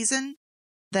this season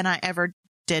than I ever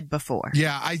did before.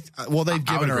 Yeah, they've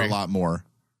given her a lot more.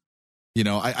 You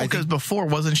know, I because before,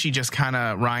 wasn't she just kind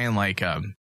of, Ryan, like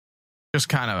just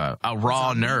kind of a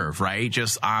raw nerve, right?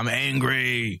 Just, I'm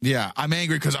angry. Yeah, I'm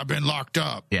angry because I've been locked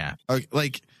up. Yeah.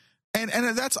 Like, and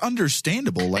that's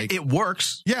understandable. Like, it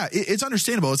works. Yeah, it's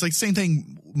understandable. It's like the same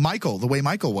thing, Michael, the way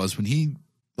Michael was when he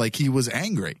was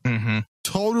angry. Mm-hmm.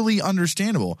 Totally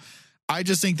understandable. I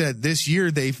just think that this year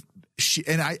and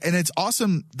it's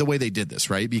awesome the way they did this,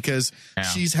 right? Because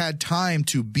she's had time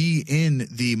to be in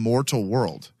the mortal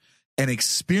world and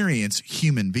experience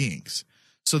human beings.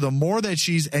 So the more that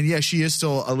she is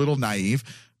still a little naive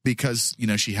because,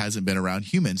 she hasn't been around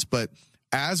humans. But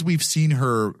as we've seen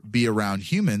her be around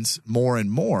humans more and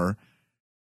more,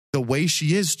 the way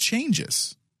she is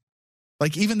changes.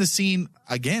 Like even the scene,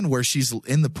 again, where she's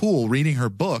in the pool reading her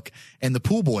book and the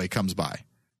pool boy comes by,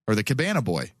 or the cabana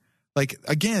boy. Like,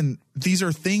 again, these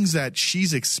are things that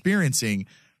she's experiencing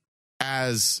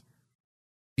as,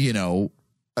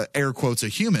 air quotes, a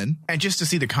human. And just to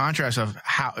see the contrast of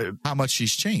how much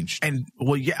she's changed. And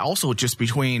also just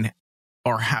between,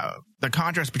 or how the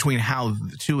contrast between how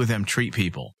the two of them treat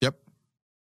people. Yep.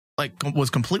 Like, was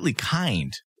completely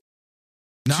kind.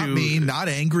 Not mean, not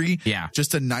angry. Yeah.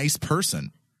 Just a nice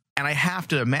person. And I have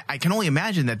to, I can only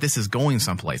imagine that this is going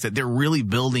someplace, that they're really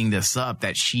building this up,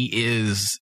 that she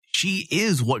is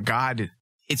what God,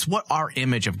 it's what our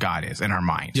image of God is in our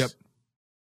minds. Yep.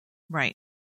 Right.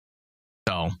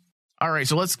 So, all right.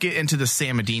 So let's get into the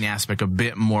Sam and Dean aspect a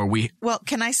bit more. Well,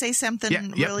 can I say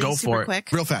something really go super for it.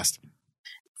 quick? Real fast.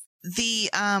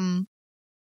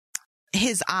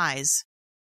 His eyes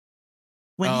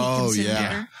when he considered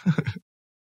her.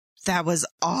 That was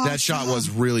awesome. That shot was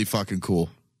really fucking cool.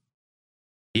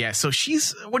 Yeah. So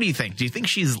what do you think? Do you think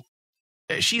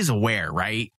she's aware,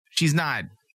 right? She's not.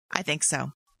 I think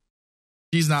so.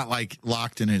 He's not like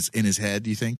locked in his head, do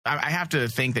you think? I have to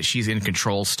think that she's in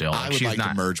control still. I would like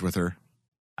to merge with her.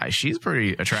 She's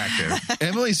pretty attractive.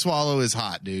 Emily Swallow is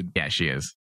hot, dude. Yeah, she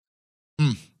is.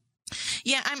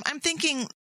 Yeah, I'm thinking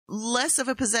less of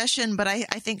a possession, but I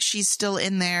think she's still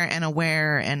in there and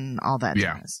aware and all that.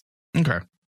 Yeah. Okay.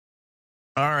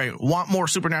 All right. Want more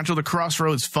Supernatural The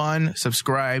Crossroads fun?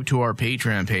 Subscribe to our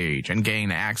Patreon page and gain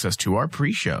access to our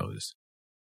pre-shows.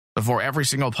 Before every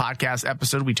single podcast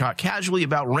episode, we talk casually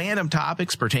about random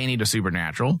topics pertaining to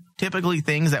Supernatural, typically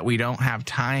things that we don't have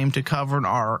time to cover in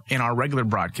our regular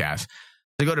broadcast.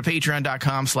 So go to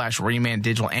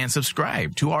patreon.com/RaymanDigital and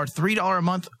subscribe to our $3 a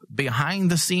month behind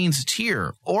the scenes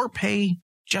tier, or pay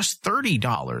just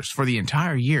 $30 for the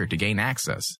entire year to gain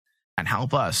access and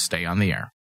help us stay on the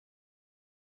air.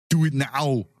 Do it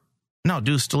now. No,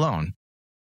 do Stallone.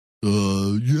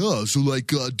 Yeah. So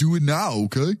do it now.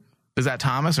 Okay. Is that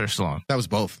Thomas or Stallone? That was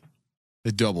both.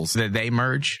 It doubles. Did they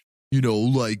merge?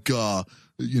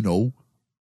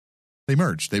 They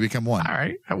merge. They become one. All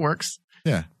right, that works.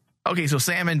 Yeah. Okay, so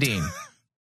Sam and Dean.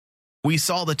 We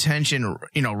saw the tension,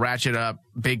 ratchet up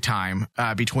big time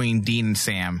between Dean and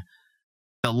Sam.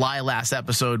 The lie last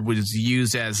episode was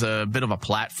used as a bit of a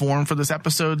platform for this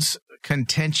episode's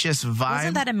contentious vibe.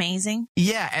 Wasn't that amazing?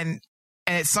 Yeah, and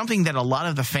it's something that a lot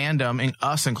of the fandom, and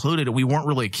us included, we weren't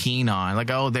really keen on. Like,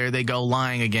 oh, there they go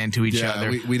lying again to each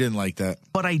other. We didn't like that.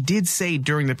 But I did say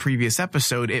during the previous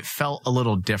episode, it felt a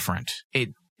little different.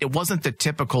 It wasn't the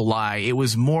typical lie. It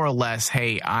was more or less,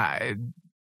 hey,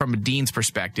 from a Dean's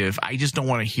perspective, I just don't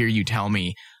want to hear you tell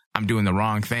me I'm doing the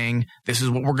wrong thing. This is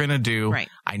what we're going to do. Right.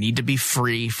 I need to be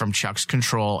free from Chuck's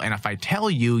control. And if I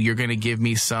tell you, you're going to give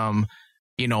me some,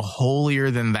 holier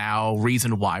than thou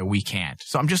reason why we can't.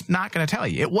 So I'm just not going to tell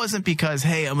you. It wasn't because,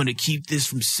 hey, I'm going to keep this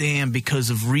from Sam because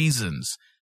of reasons.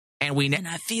 And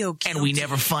I feel guilty. And we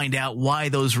never find out why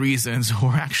those reasons were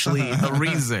actually the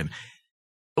reason,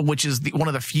 which is one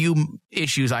of the few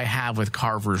issues I have with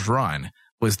Carver's run.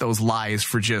 Was those lies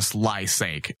for just lie's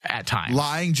sake at times.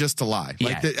 Lying just to lie.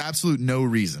 Like the absolute no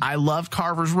reason. I love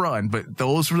Carver's run, but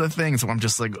those were the things where I'm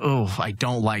just like, oh, I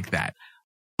don't like that.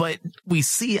 But we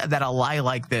see that a lie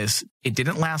like this, it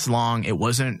didn't last long. It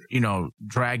wasn't,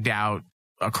 dragged out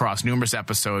across numerous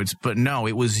episodes. But no,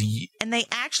 it was. And they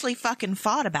actually fucking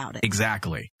fought about it.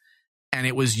 Exactly. And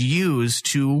it was used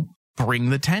to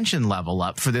bring the tension level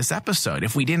up for this episode.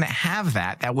 If we didn't have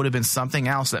that, that would have been something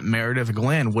else that Meredith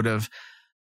Glenn would have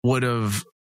been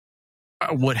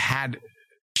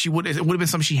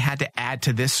something she had to add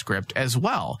to this script as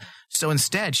well. So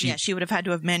instead she would have had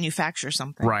to have manufactured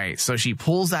something. Right. So she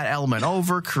pulls that element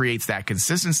over, creates that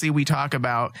consistency we talk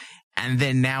about. And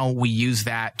then now we use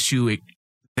that to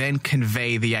then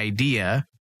convey the idea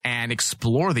and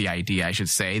explore the idea, I should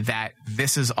say, that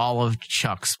this is all of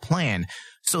Chuck's plan.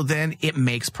 So then it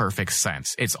makes perfect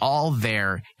sense. It's all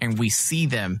there and we see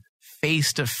them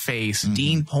face to face,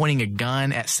 Dean pointing a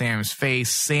gun at Sam's face,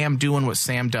 Sam doing what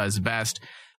Sam does best.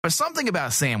 But something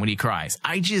about Sam when he cries,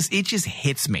 it just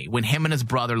hits me when him and his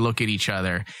brother look at each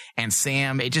other and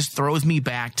Sam, it just throws me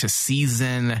back to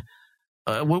season,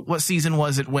 what season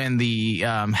was it when the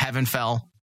heaven fell?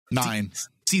 9.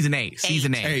 Season 8.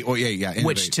 Season 8. Oh, yeah.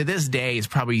 Which to this day is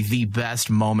probably the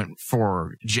best moment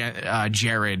for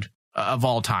Jared of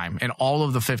all time. And all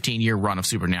of the 15-year run of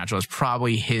Supernatural is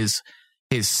probably his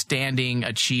standing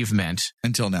achievement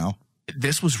until now.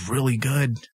 This was really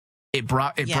good. It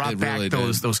brought back really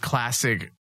those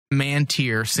classic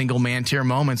single man tier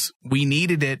moments. We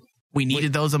needed it. We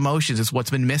needed those emotions. It's what's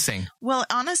been missing. Well,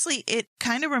 honestly, it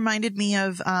kind of reminded me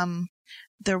of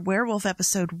the werewolf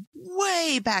episode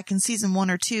way back in season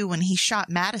 1 or 2 when he shot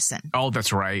Madison. Oh,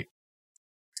 that's right.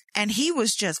 And he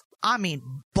was just,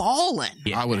 bawling.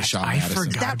 Yeah, I would have shot Madison. I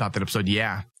forgot about that episode.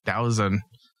 Yeah, that was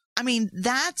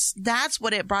that's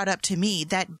what it brought up to me.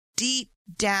 That deep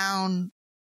down,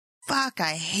 fuck,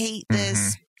 I hate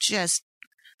this, just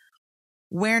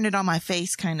wearing it on my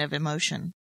face kind of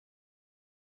emotion.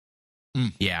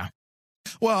 Yeah.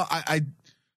 Well, I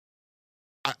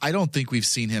don't think we've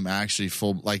seen him actually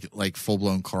full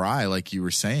blown cry like you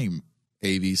were saying,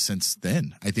 AV, since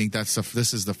then. I think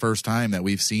this is the first time that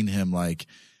we've seen him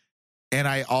and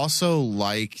I also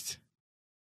liked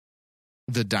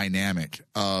the dynamic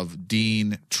of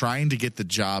Dean trying to get the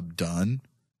job done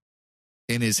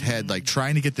in his head,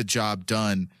 trying to get the job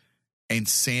done, and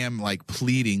Sam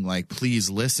pleading, please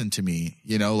listen to me,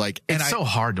 it's so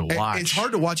hard to watch. It's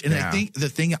hard to watch. And I think the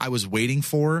thing I was waiting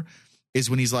for is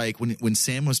when he's when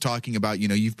Sam was talking about,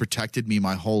 you've protected me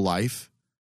my whole life.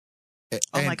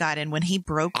 Oh my God. And when he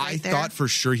broke I thought for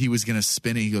sure he was going to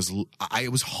spin it. He goes, I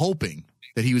was hoping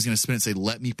that he was going to spin it and say,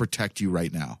 let me protect you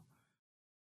right now.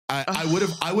 I would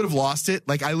have lost it.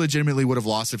 I legitimately would have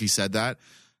lost if he said that.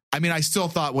 I still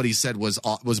thought what he said was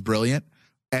brilliant,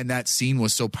 and that scene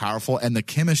was so powerful, and the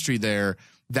chemistry there,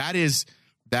 that is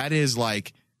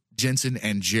like Jensen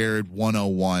and Jared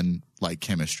 101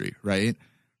 chemistry, right?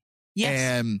 Yes.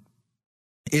 And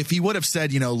if he would have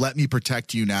said, let me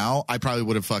protect you now, I probably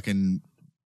would have fucking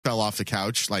fell off the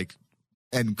couch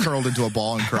and curled into a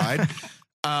ball and cried.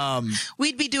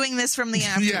 We'd be doing this from the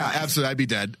afterlife. Yeah, absolutely. I'd be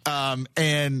dead.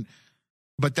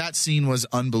 But that scene was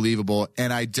unbelievable.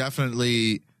 And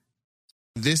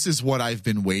this is what I've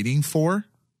been waiting for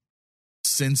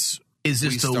since. Is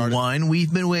this the one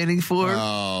we've been waiting for?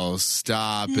 Oh,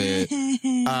 stop it.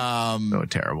 So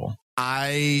terrible.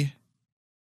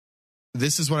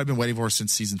 This is what I've been waiting for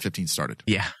since season 15 started.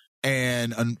 Yeah.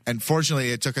 And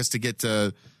unfortunately it took us to get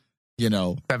to,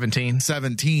 17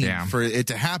 for it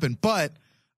to happen. But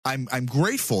I'm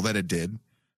grateful that it did,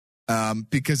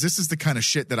 because this is the kind of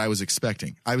shit that I was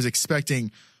expecting. I was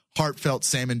expecting heartfelt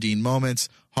Sam and Dean moments,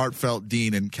 heartfelt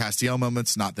Dean and Castiel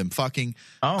moments, not them fucking.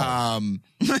 Well,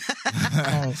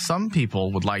 some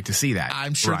people would like to see that.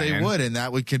 I'm sure they Ryan. would, and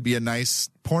that could be a nice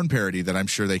porn parody that I'm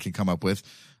sure they can come up with.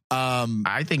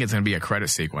 I think it's going to be a credit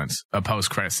sequence, a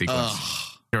post-credit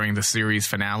sequence during the series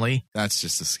finale. That's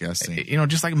just disgusting.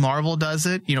 Just like Marvel does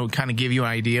it, kind of give you an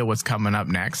idea what's coming up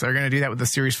next. They're going to do that with the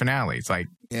series finale. It's like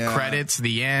credits,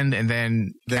 the end, and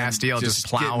then Castiel just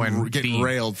plowing getting Dean.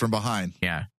 railed from behind.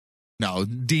 Yeah. No,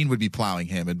 Dean would be plowing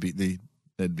him. It'd be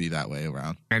that way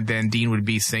around. And then Dean would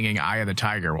be singing Eye of the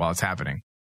Tiger while it's happening.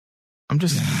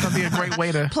 That'd be a great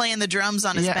way to playing the drums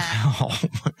on his back.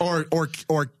 Or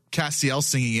Castiel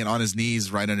singing it on his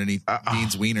knees right underneath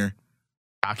Dean's wiener.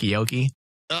 Kakioki.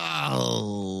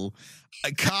 Oh,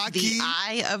 cocky. The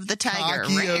eye of the tiger.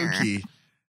 Kakioki.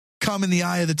 Come in the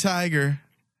eye of the tiger.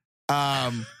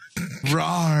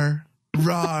 Rar.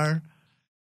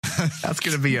 That's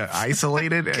going to be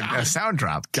isolated and a sound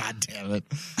drop. God damn it.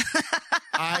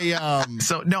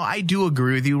 I do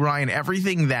agree with you, Ryan.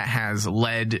 Everything that has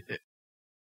led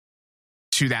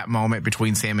to that moment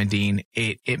between Sam and Dean,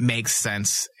 it makes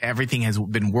sense. Everything has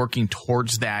been working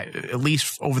towards that, at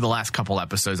least over the last couple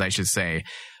episodes, I should say.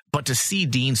 But to see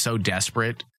Dean so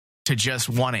desperate to just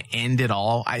want to end it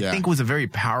all, I think was a very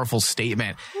powerful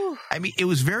statement. I mean, it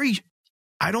was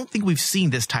I don't think we've seen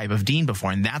this type of Dean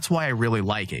before, and that's why I really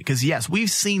like it. Because, yes,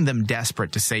 we've seen them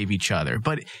desperate to save each other,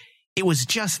 but it was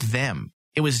just them.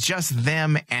 It was just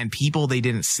them and people they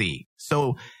didn't see.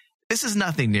 So this is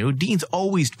nothing new. Dean's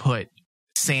always put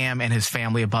Sam and his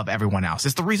family above everyone else.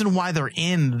 It's the reason why they're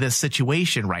in this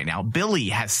situation right now. Billy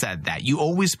has said that. You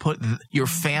always put your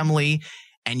family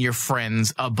and your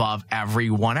friends above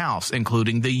everyone else,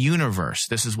 including the universe.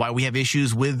 This is why we have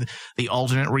issues with the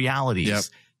alternate realities. Yep.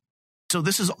 So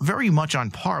this is very much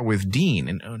on par with Dean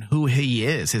and who he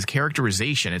is. His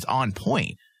characterization is on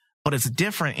point, but it's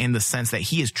different in the sense that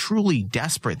he is truly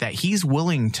desperate, that he's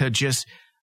willing to just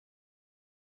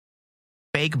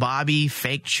fake Bobby,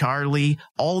 fake Charlie,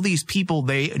 all these people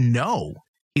they know.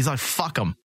 He's like, fuck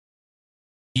them.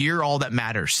 You're all that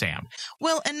matters, Sam.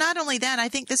 Well, and not only that, I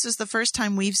think this is the first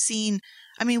time we've seen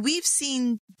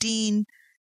Dean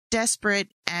desperate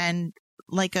and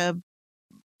like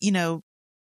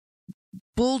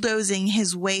bulldozing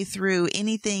his way through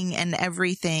anything and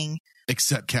everything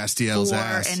except Castiel's for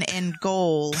ass. an end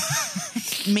goal,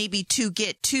 maybe to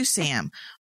get to Sam.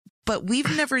 But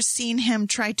we've never seen him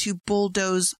try to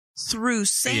bulldoze through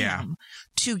Sam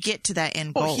to get to that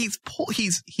end goal. He's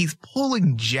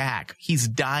pulling Jack. He's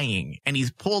dying, and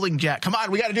he's pulling Jack. Come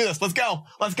on, we got to do this. Let's go.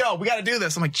 We got to do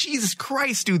this. I'm like, Jesus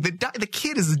Christ, dude. The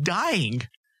kid is dying.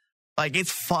 Like,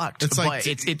 it's fucked. It's like, but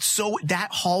it's so, that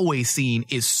hallway scene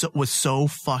was so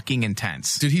fucking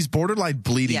intense. Dude, he's borderline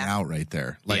bleeding out right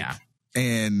there. Like,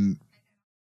 and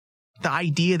the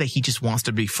idea that he just wants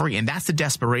to be free, and that's the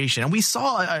desperation. And we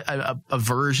saw a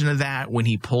version of that when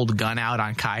he pulled a gun out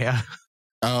on Kaya.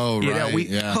 Oh, right. We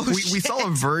saw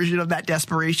a version of that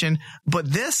desperation,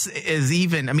 but this is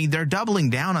they're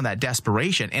doubling down on that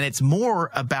desperation, and it's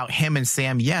more about him and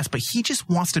Sam, yes, but he just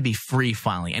wants to be free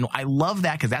finally. And I love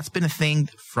that because that's been a thing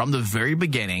from the very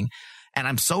beginning. And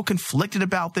I'm so conflicted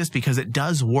about this because it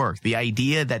does work. The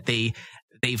idea that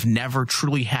they've never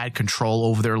truly had control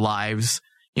over their lives,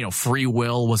 free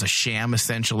will was a sham,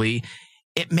 essentially.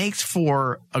 It makes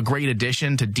for a great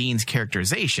addition to Dean's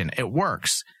characterization. It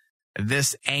works.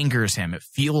 This angers him. It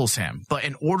fuels him. But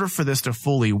in order for this to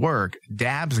fully work,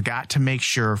 Dab's got to make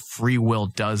sure free will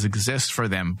does exist for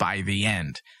them by the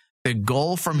end. The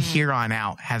goal from here on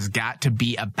out has got to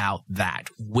be about that,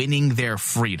 winning their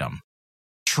freedom.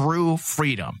 True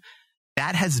freedom.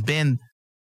 That has been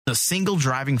the single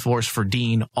driving force for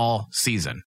Dean all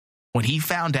season. When he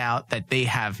found out that they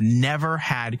have never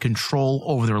had control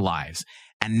over their lives.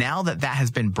 And now that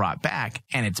has been brought back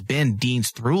and it's been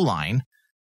Dean's through line,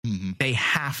 that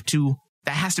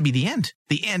has to be the end.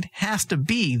 The end has to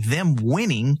be them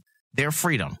winning their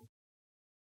freedom.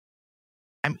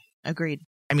 Agreed.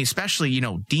 Especially,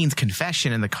 Dean's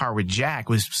confession in the car with Jack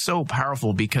was so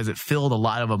powerful because it filled a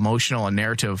lot of emotional and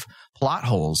narrative plot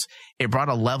holes. It brought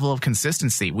a level of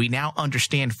consistency. We now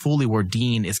understand fully where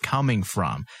Dean is coming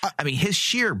from. His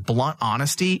sheer blunt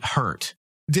honesty hurt.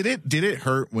 Did it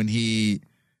hurt when he...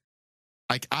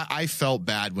 Like, I felt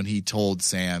bad when he told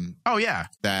Sam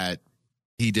that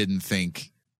he didn't think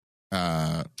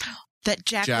that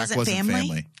Jack wasn't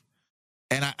family.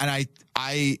 And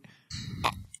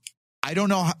I don't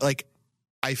know how, like,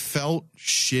 I felt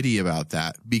shitty about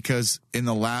that because in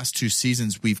the last 2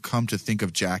 seasons we've come to think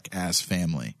of Jack as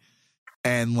family.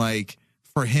 And like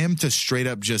for him to straight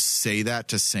up just say that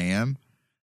to Sam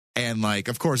And like,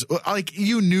 of course, like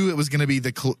you knew it was going to be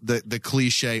the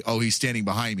cliche, oh, he's standing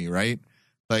behind me, right?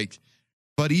 Like,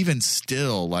 but even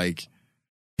still, like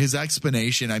his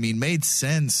explanation, I mean, made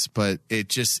sense, but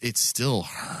it still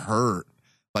hurt,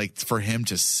 like for him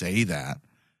to say that.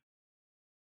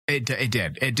 It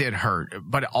did hurt,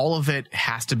 but all of it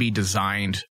has to be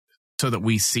designed so that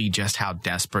we see just how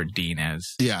desperate Dean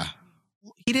is. Yeah.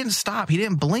 He didn't stop. He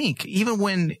didn't blink. Even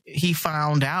when he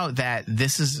found out that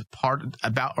this is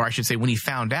when he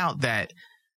found out that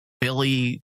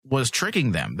Billy was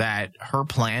tricking them, that her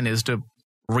plan is to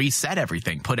reset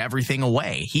everything, put everything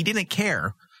away. He didn't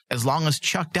care as long as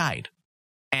Chuck died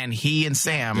and he and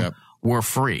Sam were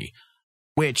free,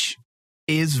 which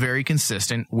is very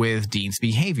consistent with Dean's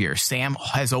behavior. Sam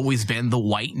has always been the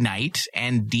white knight,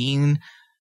 and Dean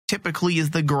typically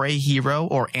is the gray hero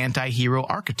or anti-hero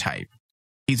archetype.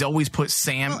 He's always put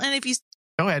Sam. Well, and if you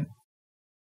go ahead.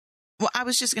 Well, I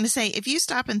was just going to say, if you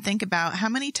stop and think about how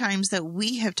many times that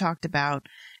we have talked about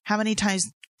how many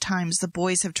times the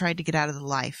boys have tried to get out of the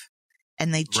life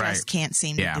and they just can't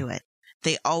seem to do it.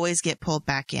 They always get pulled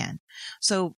back in.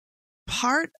 So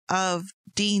part of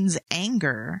Dean's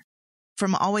anger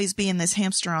from always being this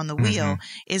hamster on the wheel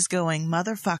is going,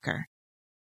 motherfucker.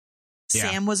 Yeah.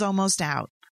 Sam was almost out.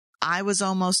 I was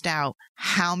almost out.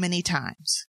 How many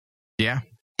times? Yeah.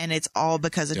 And it's all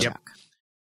because of Chuck.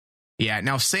 Yeah.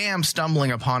 Now, Sam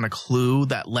stumbling upon a clue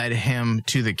that led him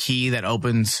to the key that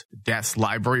opens Death's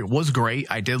library was great.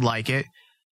 I did like it.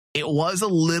 It was a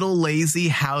little lazy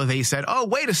how they said, oh,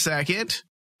 wait a second.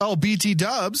 Oh, BT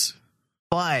dubs.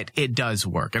 But it does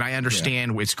work. And I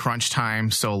understand it's crunch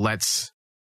time. So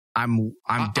I'm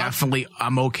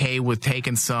okay with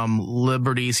taking some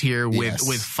liberties here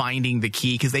with finding the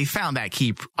key, because they found that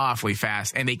key awfully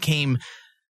fast, and they came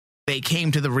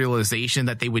to the realization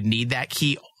that they would need that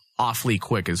key awfully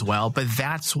quick as well. But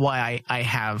that's why I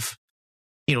have,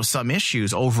 some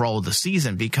issues overall with the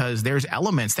season, because there's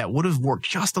elements that would have worked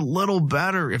just a little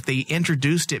better if they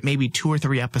introduced it maybe 2 or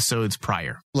 3 episodes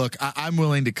prior. Look, I'm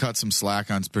willing to cut some slack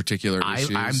on particular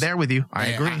issues. I'm there with you. I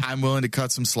agree. I'm willing to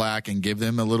cut some slack and give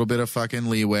them a little bit of fucking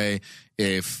leeway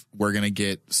if we're going to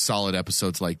get solid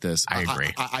episodes like this. I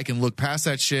agree. I can look past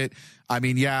that shit. I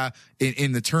mean,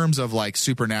 in the terms of like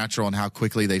Supernatural and how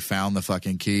quickly they found the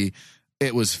fucking key,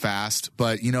 it was fast.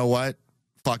 But you know what?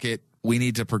 Fuck it. We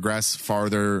need to progress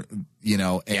farther,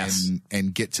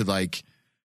 and get to like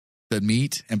the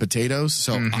meat and potatoes.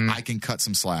 So I can cut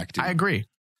some slack, dude. I agree.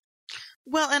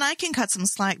 Well, and I can cut some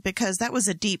slack because that was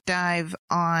a deep dive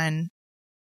on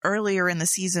earlier in the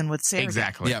season with Sarah.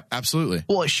 Exactly. Yeah, absolutely.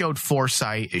 Well, it showed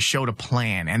foresight. It showed a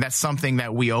plan. And that's something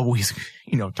that we always,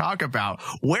 talk about.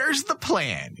 Where's the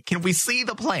plan? Can we see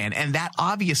the plan? And that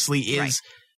obviously is,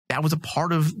 that was a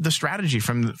part of the strategy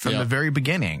from the very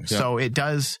beginning. Yeah. So it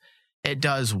does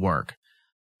work.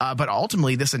 But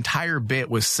ultimately, this entire bit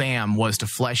with Sam was to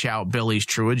flesh out Billy's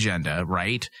true agenda,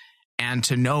 right? And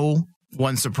to no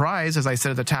one's surprise, as I said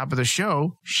at the top of the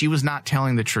show, she was not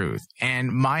telling the truth. And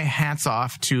my hat's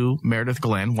off to Meredith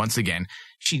Glenn once again.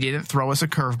 She didn't throw us a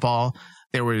curveball.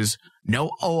 There was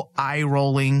no eye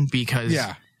rolling, because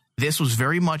this was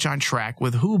very much on track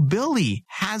with who Billy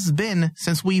has been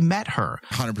since we met her.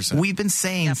 100%. We've been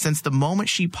saying since the moment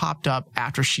she popped up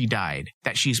after she died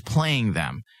that she's playing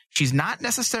them. She's not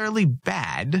necessarily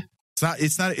bad.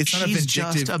 It's not a vindictive,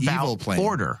 just about evil plan.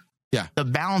 Order. Yeah. The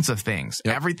balance of things.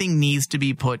 Yep. Everything needs to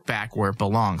be put back where it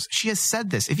belongs. She has said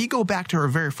this. If you go back to her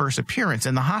very first appearance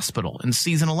in the hospital in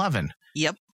season 11.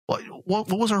 Yep. What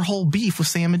was her whole beef with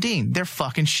Sam and Dean? They're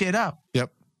fucking shit up.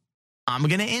 Yep. I'm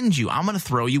going to end you. I'm going to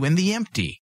throw you in the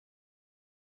empty.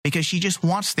 Because she just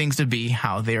wants things to be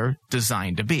how they're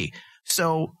designed to be.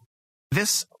 So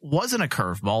this wasn't a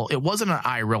curveball. It wasn't an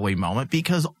eye-rolling moment,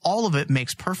 because all of it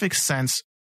makes perfect sense.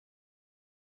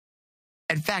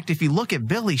 In fact, if you look at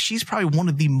Billy, she's probably one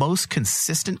of the most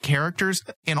consistent characters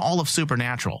in all of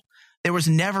Supernatural. There was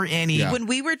never any... Yeah. When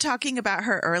we were talking about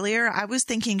her earlier, I was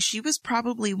thinking she was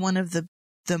probably one of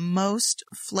the most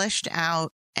fleshed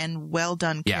out and well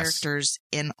done characters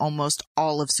in almost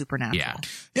all of Supernatural.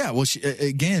 Yeah. Well,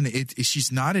 she's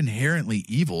not inherently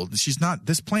evil.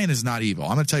 This plan is not evil.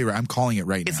 I'm going to tell you, I'm calling it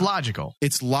right now. It's logical.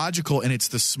 It's logical, and it's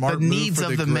the smart the move needs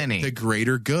for of the many, the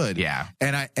greater good. Yeah.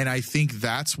 And I think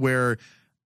that's where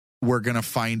we're going to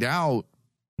find out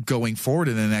going forward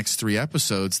in the next 3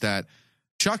 episodes that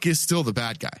Chuck is still the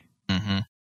bad guy. Mm-hmm.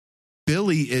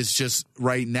 Billy is just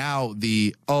right now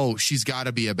she's got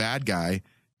to be a bad guy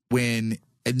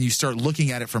and you start looking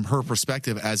at it from her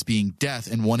perspective as being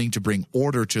death and wanting to bring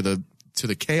order to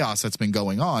the chaos that's been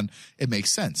going on. It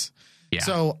makes sense. Yeah.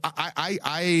 So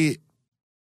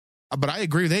But I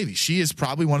agree with Avi. She is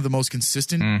probably one of the most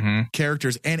consistent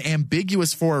characters and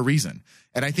ambiguous for a reason.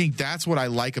 And I think that's what I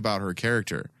like about her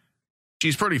character.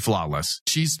 She's pretty flawless.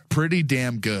 She's pretty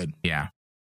damn good. Yeah.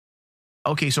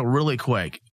 Okay, so really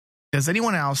quick, does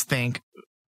anyone else think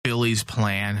Billy's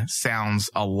plan sounds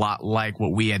a lot like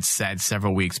what we had said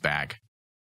several weeks back?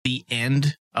 The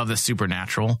end of the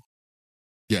supernatural?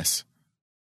 Yes.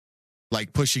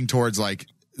 Like pushing towards like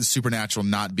the supernatural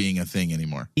not being a thing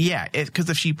anymore. Yeah,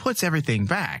 because if she puts everything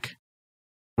back,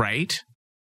 right?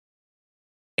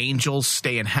 Angels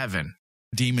stay in heaven.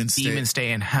 Demons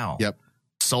stay in hell. Yep.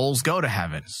 Souls go to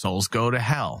heaven. Souls go to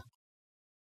hell.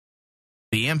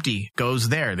 The empty goes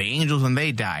there. The angels, when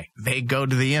they die, they go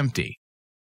to the empty.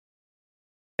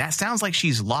 That sounds like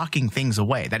she's locking things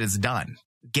away. That is done.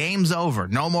 Game's over.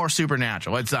 No more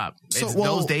supernatural. It's up.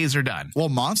 Those days are done. Well,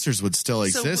 monsters would still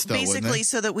exist, though, wouldn't basically, they?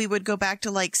 so that we would go back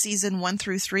to like season 1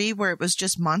 through 3, where it was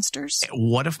just monsters.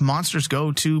 What if monsters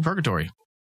go to purgatory?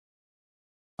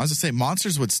 I was going to say,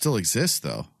 monsters would still exist,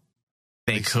 though.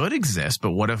 They could exist,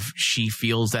 but what if she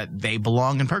feels that they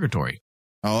belong in purgatory?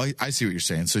 Oh, I see what you're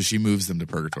saying. So she moves them to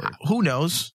purgatory. Who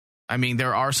knows? I mean,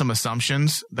 there are some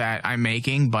assumptions that I'm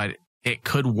making, but it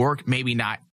could work. Maybe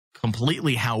not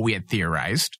completely how we had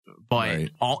theorized, but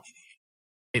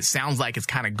it sounds like it's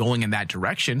kind of going in that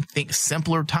direction. Think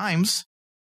simpler times.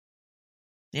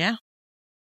 Yeah.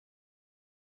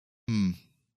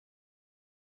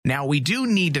 Now, we do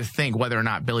need to think whether or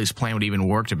not Billy's plan would even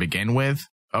work to begin with,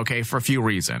 okay, for a few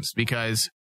reasons. Because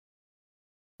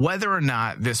whether or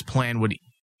not this plan would...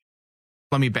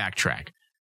 Let me backtrack.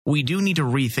 We do need to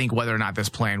rethink whether or not this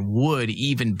plan would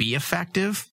even be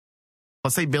effective.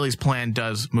 Let's say Billy's plan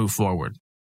does move forward.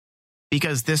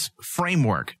 Because this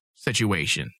framework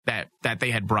situation that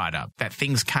they had brought up, that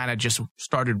things kind of just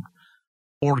started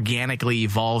organically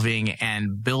evolving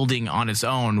and building on its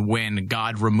own when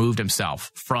God removed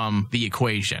himself from the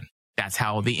equation. That's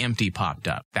how the empty popped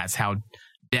up. That's how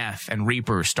death and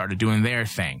reapers started doing their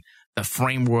thing. The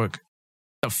framework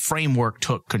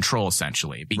took control,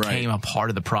 essentially. It became a part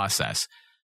of the process.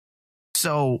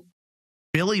 So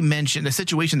Billy mentioned, the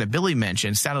situation that Billy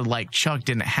mentioned sounded like Chuck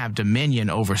didn't have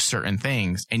dominion over certain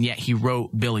things, and yet he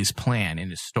wrote Billy's plan in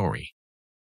his story.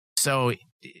 So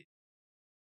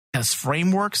this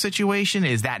framework situation,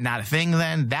 is that not a thing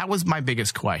then? That was my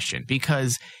biggest question,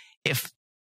 because if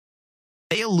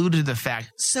they alluded to the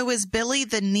fact... So is Billy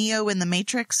the Neo in the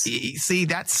Matrix? See,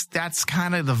 that's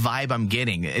kind of the vibe I'm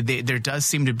getting. There does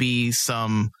seem to be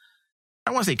some,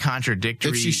 I don't want to say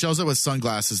contradictory. If she shows up with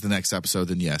sunglasses the next episode,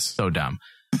 then yes. So dumb.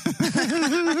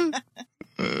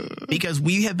 Because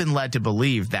we have been led to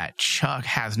believe that Chuck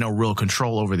has no real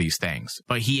control over these things,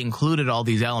 but he included all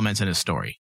these elements in his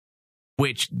story,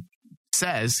 which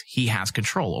says he has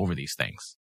control over these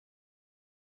things.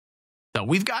 So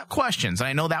we've got questions.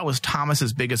 I know that was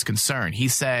Thomas's biggest concern. He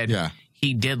said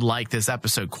he did like this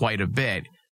episode quite a bit,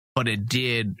 but it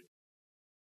did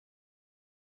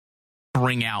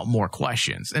bring out more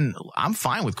questions. And I'm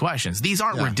fine with questions. These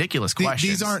aren't ridiculous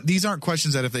questions. These aren't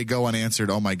questions that if they go unanswered,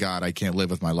 oh my God, I can't live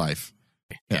with my life.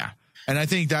 Yeah. And I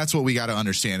think that's what we got to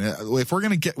understand. If we're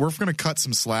going to cut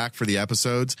some slack for the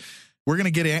episodes, we're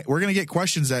going to get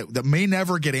questions that may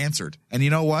never get answered. And you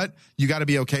know what? You got to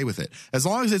be okay with it. As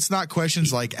long as it's not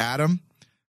questions like Adam,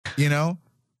 you know.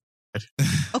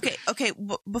 Okay.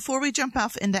 Before we jump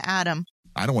off into Adam,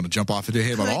 I don't want to jump off into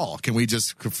him at all. Can we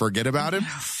just forget about him?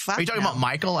 Are you talking about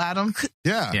Michael Adam?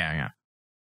 Yeah. Yeah.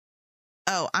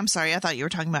 Oh, I'm sorry. I thought you were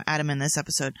talking about Adam in this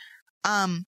episode.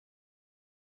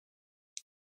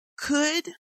 Could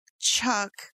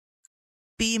Chuck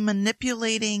be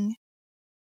manipulating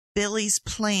Billy's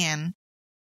plan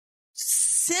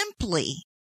simply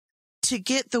to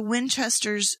get the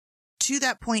Winchesters to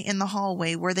that point in the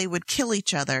hallway where they would kill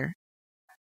each other,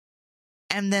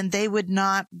 and then they would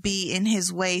not be in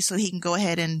his way so he can go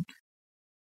ahead and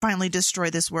finally destroy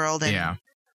this world and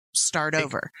start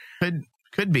over?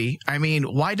 Could be. I mean,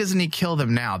 why doesn't he kill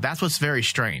them now? That's what's very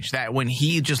strange. That when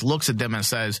he just looks at them and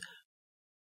says,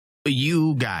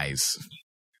 you guys.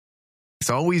 It's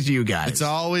always you guys. It's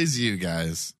always you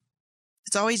guys.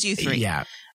 It's always you three. Yeah.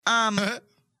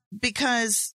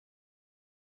 Because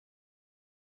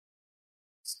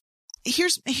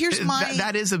here's my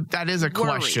that is a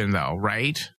question though,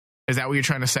 right? Is that what you're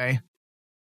trying to say?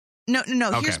 No.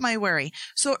 Okay. Here's my worry.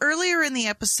 So earlier in the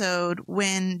episode,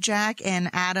 when Jack and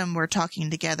Adam were talking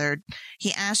together,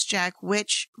 he asked Jack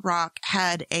which rock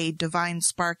had a divine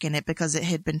spark in it because it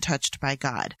had been touched by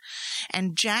God.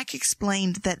 And Jack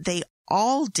explained that they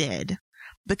all did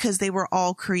because they were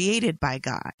all created by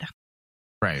God.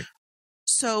 Right.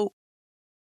 So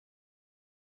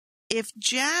if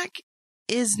Jack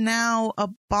is now a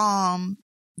bomb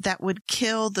that would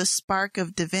kill the spark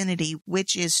of divinity,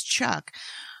 which is Chuck,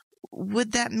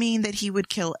 would that mean that he would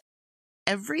kill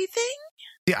everything?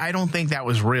 Yeah, I don't think that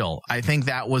was real. I think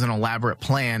that was an elaborate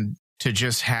plan to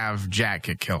just have Jack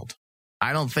get killed.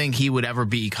 I don't think he would ever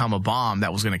become a bomb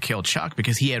that was going to kill Chuck,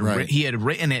 because he had he had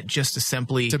written it just to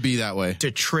simply to be that way,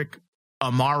 to trick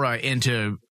Amara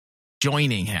into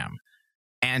joining him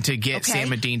and to get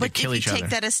Sam and Dean to kill each other. But if you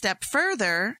take that a step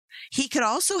further, he could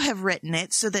also have written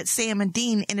it so that Sam and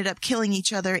Dean ended up killing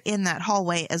each other in that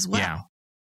hallway as well. Yeah.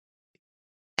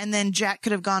 And then Jack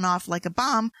could have gone off like a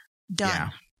bomb. Done. Yeah.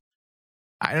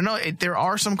 I don't know. There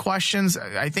are some questions.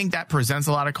 I think that presents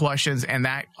a lot of questions, and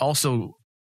that also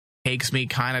takes me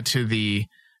kind of to the,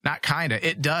 not kind of,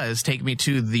 it does take me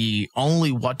to the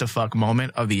only what the fuck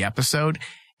moment of the episode,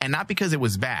 and not because it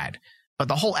was bad, but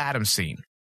the whole Adam scene.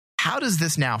 How does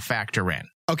this now factor in?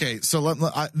 Okay, so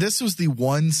this was the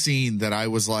one scene that I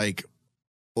was like,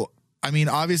 I mean,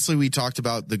 obviously we talked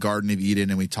about the Garden of Eden,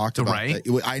 and we talked about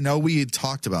that. I know we had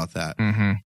talked about that.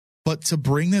 Mm-hmm. But to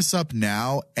bring this up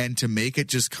now and to make it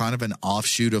just kind of an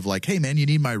offshoot of like, hey, man, you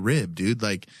need my rib, dude.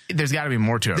 Like, there's got to be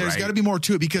more to it. There's got to be more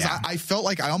to it, because I felt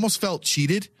like I almost felt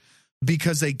cheated,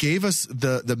 because they gave us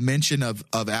the mention of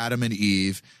Adam and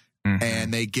Eve,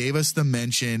 and they gave us the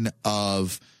mention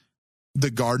of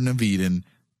the Garden of Eden.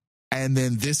 And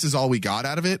then this is all we got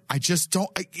out of it. I just don't.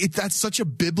 That's such a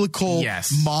biblical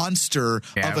monster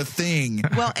of a thing.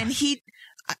 Well, and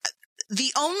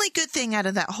the only good thing out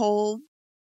of that whole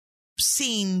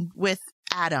scene with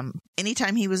Adam,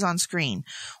 anytime he was on screen,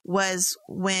 was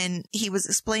when he was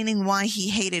explaining why he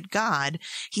hated God.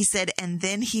 He said, and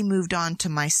then he moved on to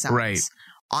my sons. Right.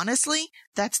 Honestly,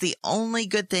 that's the only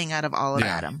good thing out of all of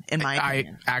Adam, in my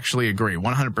opinion. I actually agree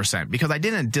 100%, because I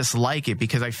didn't dislike it,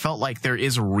 because I felt like there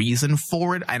is a reason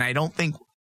for it. And I don't think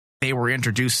they were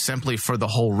introduced simply for the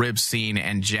whole rib scene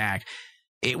and Jack.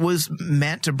 It was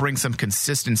meant to bring some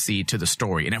consistency to the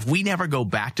story. And if we never go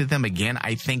back to them again,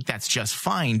 I think that's just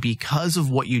fine, because of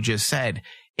what you just said,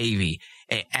 Avi.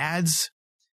 It adds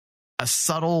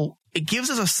it gives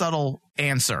us a subtle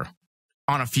answer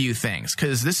on a few things,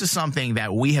 because this is something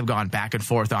that we have gone back and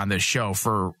forth on this show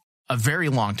for a very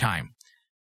long time.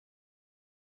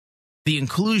 The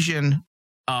inclusion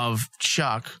of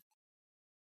Chuck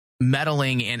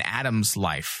meddling in Adam's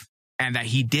life, and that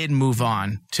he did move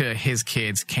on to his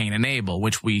kids, Cain and Abel,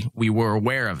 which we were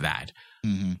aware of that.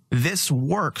 Mm-hmm. This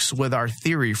works with our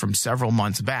theory from several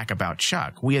months back about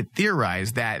Chuck. We had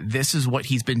theorized that this is what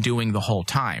he's been doing the whole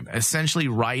time, essentially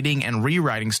writing and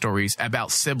rewriting stories about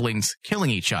siblings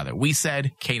killing each other. We said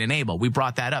Cain and Abel. We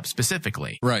brought that up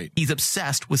specifically. Right. He's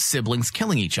obsessed with siblings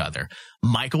killing each other.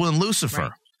 Michael and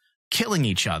Lucifer killing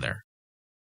each other.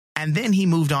 And then he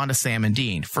moved on to Sam and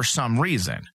Dean for some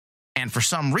reason. And for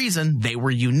some reason, they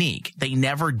were unique. They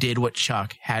never did what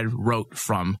Chuck had wrote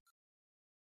for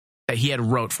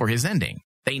his ending.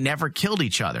 They never killed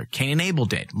each other. Cain and Abel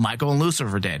did. Michael and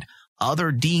Lucifer did.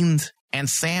 Other Deans and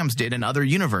Sams did in other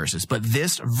universes. But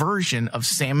this version of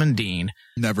Sam and Dean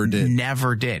never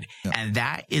did. Yeah. And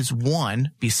that is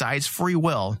one, besides free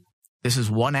will, this is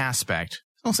one aspect,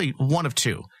 I'll say one of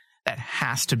two, that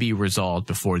has to be resolved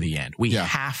before the end. We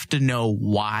have to know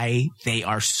why they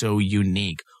are so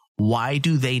unique. Why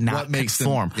do they not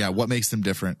conform? What makes them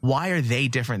different? Why are they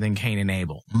different than Cain and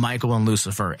Abel, Michael and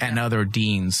Lucifer, and other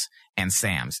Deans and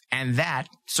Sams? And that,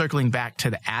 circling back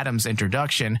to the Adam's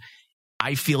introduction,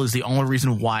 I feel is the only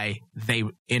reason why they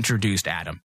introduced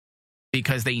Adam.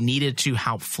 Because they needed to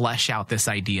help flesh out this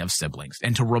idea of siblings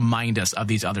and to remind us of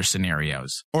these other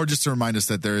scenarios. Or just to remind us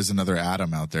that there is another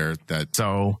Adam out there that's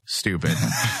so stupid.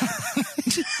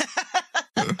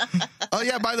 Oh,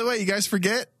 yeah, by the way, you guys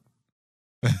forget?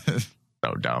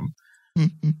 So dumb.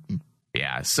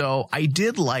 Yeah, so I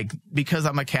did like, because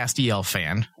I'm a Castiel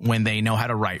fan, when they know how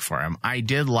to write for him, I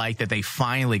did like that they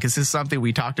finally, because this is something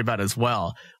we talked about as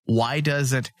well, why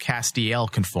doesn't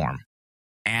Castiel conform?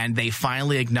 And they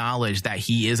finally acknowledge that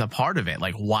he is a part of it.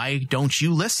 Like, why don't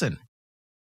you listen?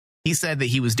 He said that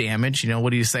he was damaged. You know, what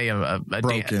do you say? A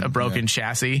broken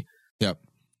chassis? Yep.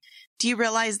 Do you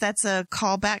realize that's a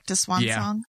callback to Swan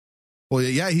Song? Well,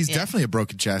 yeah, he's definitely a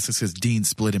broken chassis because Dean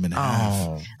split him in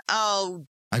half. Oh,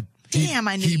 damn!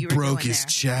 I knew you were broke going his there.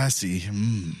 chassis.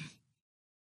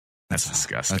 That's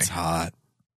disgusting. That's hot.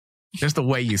 Just the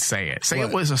way you say it. Say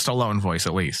it was a Stallone voice,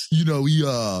 at least. You know,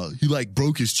 he like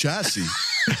broke his chassis.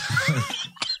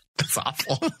 That's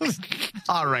awful.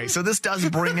 All right, so this does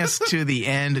bring us to the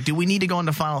end. Do we need to go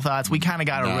into final thoughts? We kind of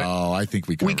got. No, I think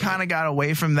we kind of got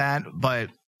away from that,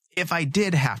 but. If I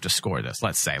did have to score this,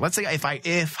 let's say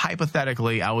if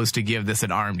hypothetically I was to give this an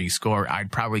RMD score,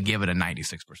 I'd probably give it a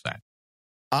 96%.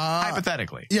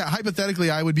 Hypothetically. Yeah, hypothetically,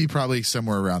 I would be probably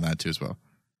somewhere around that too as well.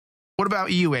 What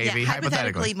about you, Yeah, Avi?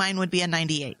 hypothetically, mine would be a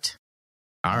 98.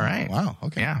 All right. Wow.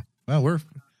 Okay. Yeah. Well,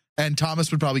 and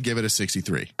Thomas would probably give it a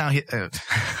 63.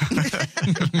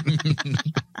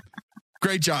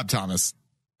 Great job, Thomas.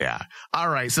 Yeah. All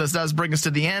right. So this does bring us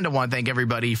to the end. I want to thank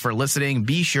everybody for listening.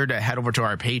 Be sure to head over to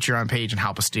our Patreon page and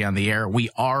help us stay on the air. We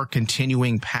are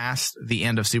continuing past the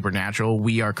end of Supernatural.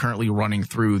 We are currently running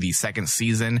through the second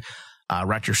season.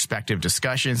 Retrospective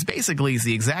discussions. Basically, it's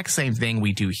the exact same thing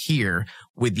we do here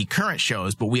with the current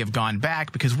shows, but we have gone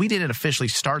back because we didn't officially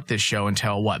start this show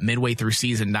until midway through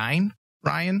season 9,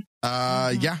 Ryan?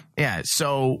 Yeah. Yeah.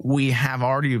 So we have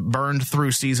already burned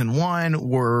through season 1.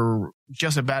 We're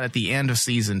just about at the end of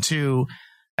season 2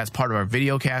 as part of our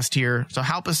video cast here. So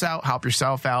help us out. Help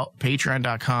yourself out.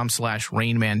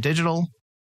 Patreon.com/RainmanDigital.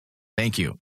 Thank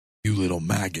you. You little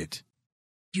maggot.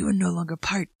 You are no longer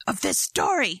part of this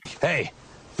story. Hey,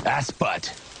 ass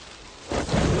butt.